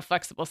or on a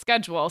flexible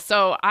schedule.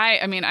 So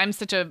I'm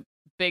such a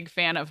big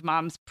fan of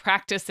moms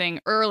practicing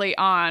early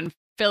on,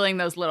 filling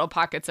those little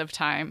pockets of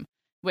time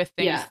with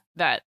things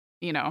that,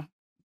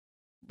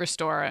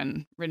 restore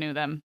and renew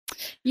them.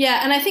 Yeah.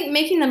 And I think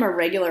making them a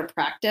regular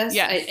practice,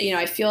 Yes.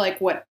 I feel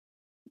like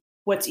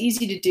what's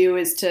easy to do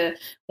is to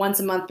once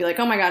a month be like,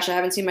 oh my gosh, I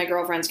haven't seen my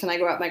girlfriends. Can I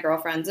go out with my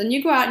girlfriends? And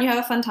you go out and you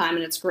have a fun time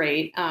and it's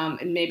great.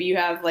 And maybe you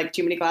have like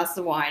too many glasses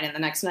of wine and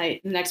the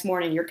next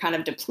morning you're kind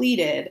of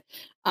depleted.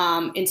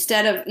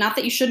 Instead of, not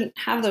that you shouldn't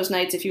have those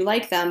nights if you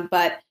like them,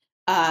 but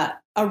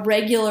a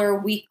regular,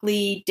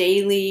 weekly,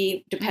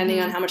 daily, depending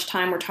on how much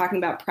time we're talking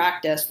about,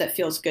 practice that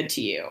feels good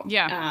to you.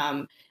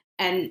 Yeah.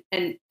 And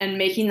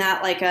making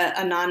that like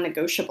a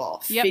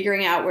non-negotiable,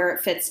 figuring out where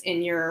it fits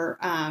in your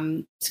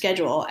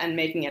schedule and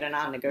making it a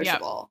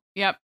non-negotiable.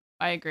 Yep.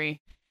 I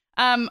agree.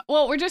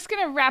 Well, we're just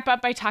going to wrap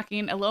up by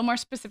talking a little more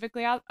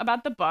specifically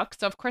about the book.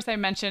 So, of course, I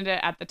mentioned it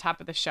at the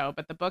top of the show,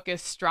 but the book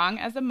is Strong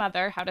as a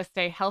Mother, How to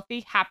Stay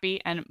Healthy, Happy,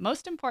 and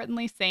most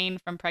importantly, Sane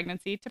from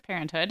Pregnancy to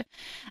Parenthood.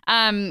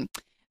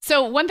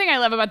 So one thing I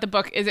love about the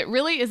book is it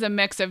really is a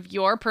mix of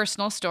your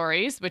personal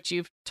stories, which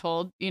you've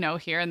told,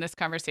 here in this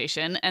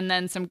conversation, and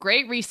then some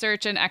great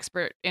research and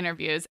expert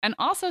interviews, and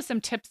also some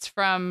tips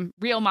from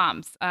real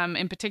moms,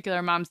 in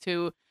particular moms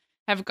who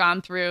have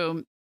gone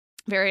through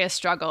various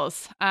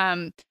struggles.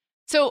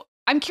 So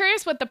I'm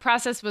curious what the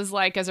process was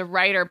like as a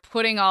writer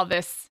putting all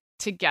this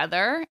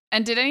together.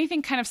 And did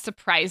anything kind of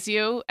surprise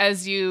you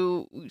as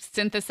you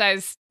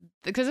synthesize?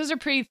 Because those are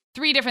three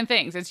different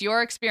things. It's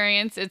your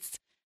experience, it's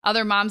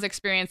other moms'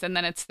 experience, and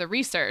then it's the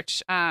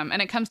research.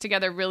 And it comes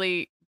together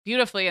really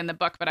beautifully in the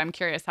book, but I'm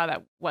curious how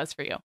that was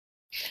for you.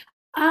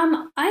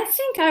 I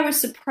think I was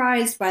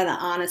surprised by the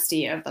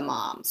honesty of the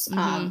moms,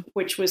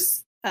 which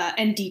was,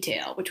 and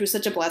detail, which was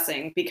such a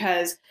blessing,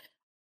 because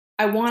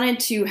I wanted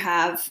to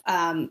have,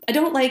 I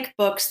don't like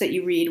books that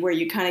you read where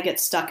you kind of get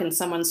stuck in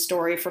someone's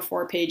story for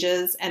 4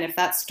 pages. And if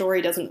that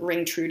story doesn't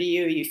ring true to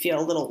you, you feel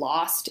a little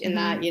lost in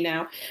that,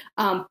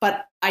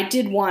 but I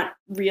did want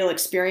real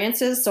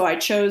experiences. So I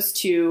chose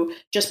to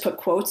just put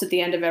quotes at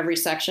the end of every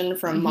section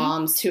from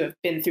moms who have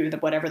been through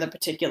whatever the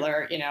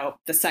particular,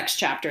 the sex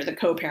chapter, the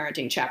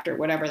co-parenting chapter,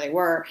 whatever they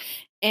were.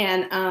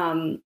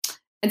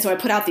 And so I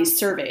put out these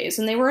surveys,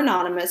 and they were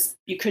anonymous.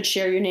 You could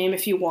share your name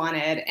if you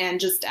wanted,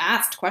 and just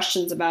asked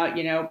questions about,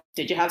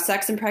 did you have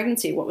sex in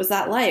pregnancy? What was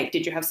that like?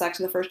 Did you have sex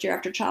in the first year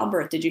after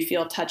childbirth? Did you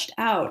feel touched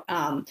out?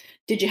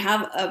 Did you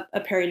have a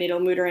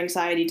perinatal mood or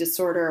anxiety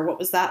disorder? What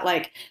was that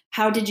like?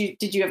 How did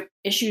you have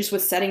issues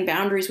with setting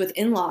boundaries with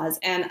in-laws?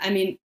 And I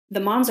mean,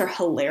 the moms are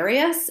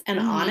hilarious and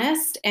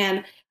honest,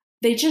 and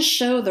they just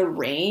show the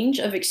range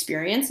of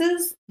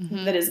experiences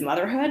that is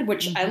motherhood,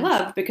 which I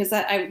love, because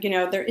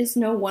there is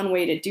no one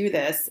way to do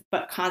this,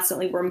 but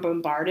constantly we're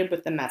bombarded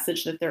with the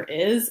message that there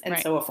is. And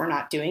so if we're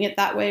not doing it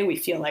that way, we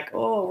feel like,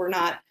 oh, we're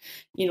not,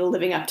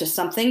 living up to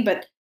something.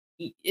 But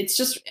it's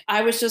just,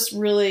 I was just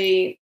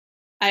really,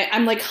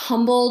 I'm like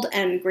humbled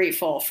and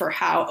grateful for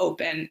how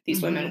open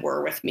these women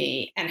were with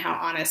me and how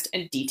honest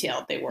and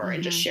detailed they were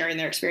and just sharing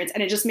their experience.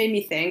 And it just made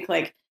me think,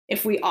 like,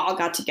 if we all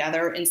got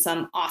together in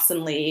some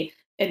awesomely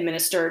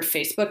administered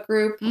Facebook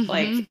group,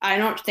 like, I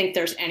don't think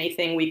there's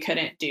anything we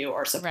couldn't do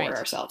or support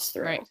ourselves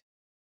through. Right.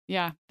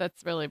 Yeah,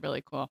 that's really,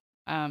 really cool.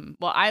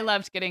 Well, I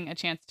loved getting a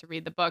chance to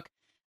read the book.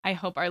 I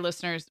hope our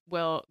listeners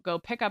will go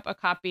pick up a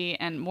copy,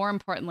 and more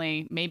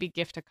importantly, maybe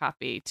gift a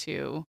copy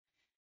to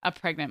a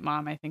pregnant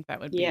mom. I think that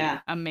would be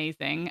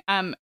amazing.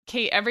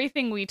 Kate,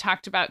 everything we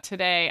talked about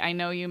today, I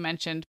know you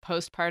mentioned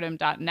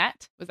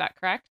postpartum.net. Was that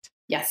correct?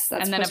 Yes,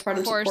 that's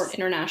Postpartum Support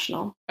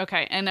International.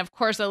 Okay. And of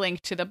course, a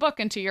link to the book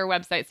and to your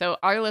website. So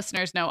our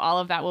listeners know all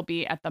of that will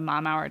be at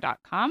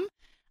themomhour.com.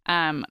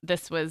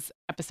 This was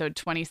episode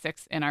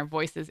 26 in our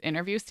Voices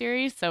interview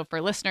series. So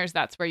for listeners,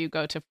 that's where you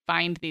go to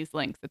find these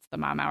links. It's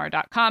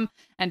themomhour.com,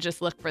 and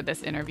just look for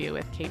this interview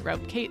with Kate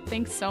Rope. Kate,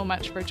 thanks so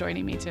much for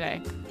joining me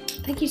today.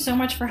 Thank you so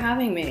much for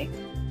having me.